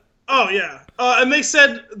movies. Oh, yeah. And they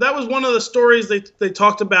said that was one of the stories they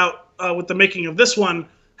talked about with the making of this one,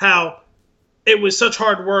 how it was such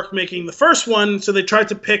hard work making the first one, so they tried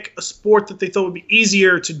to pick a sport that they thought would be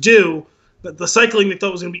easier to do, the cycling they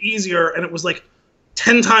thought was going to be easier, and it was like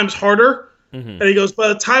 10 times harder. Mm-hmm. And he goes, by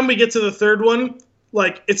the time we get to the third one,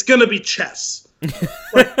 like, it's going to be chess.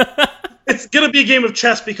 Like, it's going to be a game of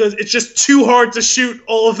chess because it's just too hard to shoot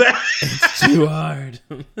all of that. It's too hard.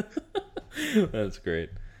 That's great.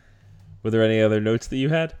 Were there any other notes that you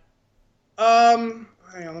had? Hang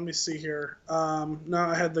on, let me see here. No,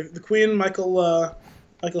 I had the Queen, Michael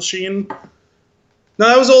Sheen. No,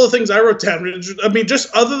 that was all the things I wrote down. I mean,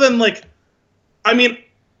 just other than, like, I mean,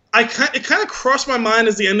 it kind of crossed my mind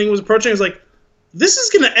as the ending was approaching. I was like, this is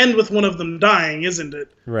going to end with one of them dying, isn't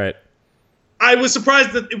it? Right. I was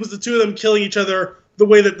surprised that it was the two of them killing each other the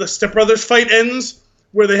way that the Step Brothers fight ends,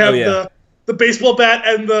 where they have the baseball bat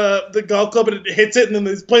and the golf club and it hits it and then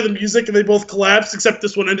they play the music and they both collapse, except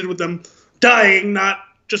this one ended with them dying, not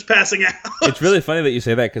just passing out. It's really funny that you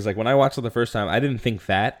say that because, like, when I watched it the first time, I didn't think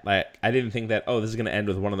that. Like, I didn't think that, oh, this is going to end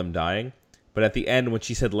with one of them dying. But at the end, when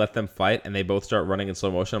she said let them fight and they both start running in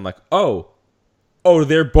slow motion, I'm like, oh,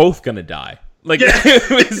 they're both going to die. Like, yeah.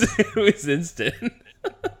 it was instant.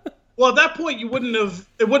 Well, at that point, it wouldn't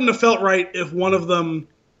have felt right if one of them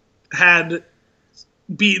had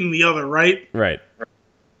beaten the other, right? Right.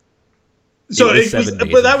 So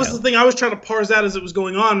but that was the thing I was trying to parse out as it was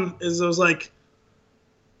going on, is I was like,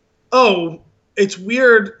 oh, it's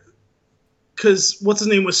weird because what's his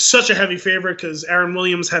name was such a heavy favorite because Aaron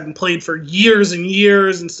Williams hadn't played for years and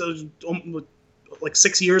years, and so like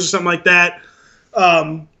 6 years or something like that.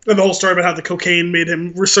 And the whole story about how the cocaine made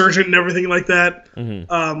him resurgent and everything like that.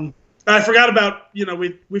 Mm-hmm. I forgot about,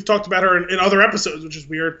 we've talked about her in other episodes, which is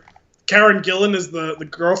weird. Karen Gillan is the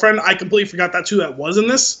girlfriend. I completely forgot that's who that was in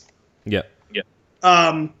this. Yeah. Yeah.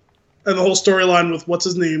 And the whole storyline with what's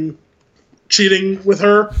his name cheating with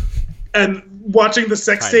her and watching the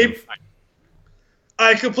sex tape.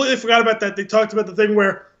 I completely forgot about that. They talked about the thing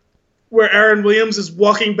where Aaron Williams is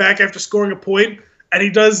walking back after scoring a point and he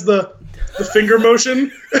does the finger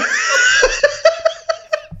motion.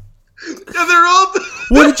 And they're all...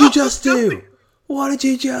 What did you just do? What did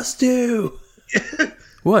you just do?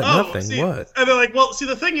 What? Nothing. See, what? And they're like, well, see,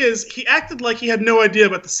 the thing is, he acted like he had no idea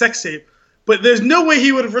about the sex tape, but there's no way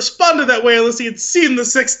he would have responded that way unless he had seen the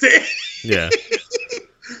sex tape. Yeah.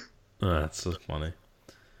 Oh, that's so funny.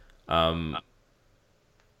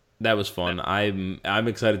 That was fun. I'm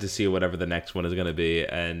excited to see whatever the next one is going to be,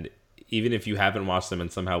 and even if you haven't watched them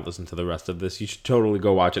and somehow listened to the rest of this, you should totally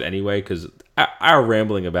go watch it anyway, because our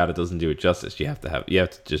rambling about it doesn't do it justice. You have to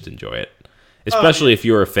just enjoy it, especially if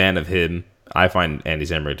you're a fan of him. I find Andy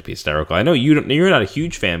Samberg to be hysterical. I know you're not a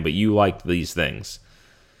huge fan, but you liked these things.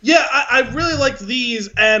 Yeah, I really liked these,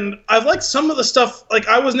 and I've liked some of the stuff. Like,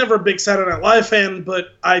 I was never a big Saturday Night Live fan,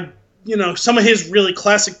 but some of his really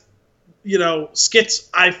classic, skits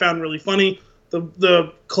I found really funny.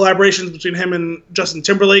 The collaborations between him and Justin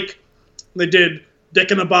Timberlake. They did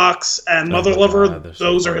Dick in a Box and Mother Lover.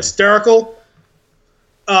 Those are hysterical.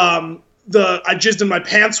 The I Jizzed in My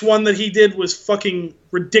Pants one that he did was fucking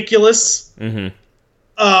ridiculous.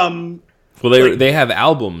 Mm-hmm. Well, they have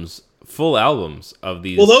albums, full albums of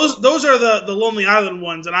these. Well, those are the Lonely Island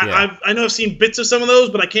ones, and I know I've seen bits of some of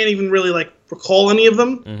those, but I can't even really recall any of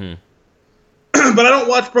them. Mm-hmm. But I don't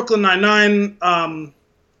watch Brooklyn Nine-Nine.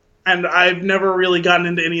 And I've never really gotten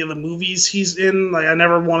into any of the movies he's in. Like, I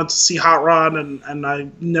never wanted to see Hot Rod, and I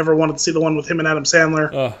never wanted to see the one with him and Adam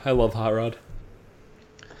Sandler. Oh, I love Hot Rod.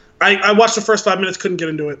 I watched the first 5 minutes, couldn't get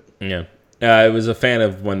into it. Yeah. I was a fan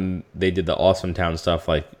of when they did the Awesome Town stuff,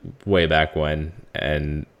 like way back when,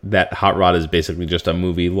 and that Hot Rod is basically just a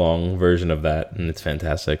movie-long version of that, and it's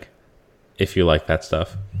fantastic. If you like that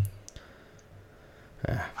stuff.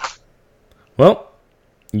 Well,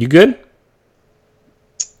 you good?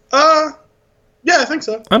 Yeah, I think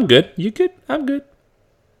so. I'm good. You good? I'm good.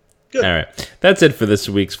 Good. All right. That's it for this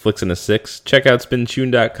week's Flicks in a Six. Check out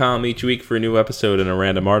spintune.com each week for a new episode and a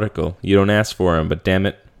random article. You don't ask for them, but damn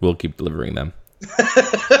it, we'll keep delivering them.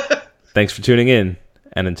 Thanks for tuning in,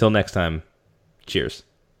 and until next time, cheers.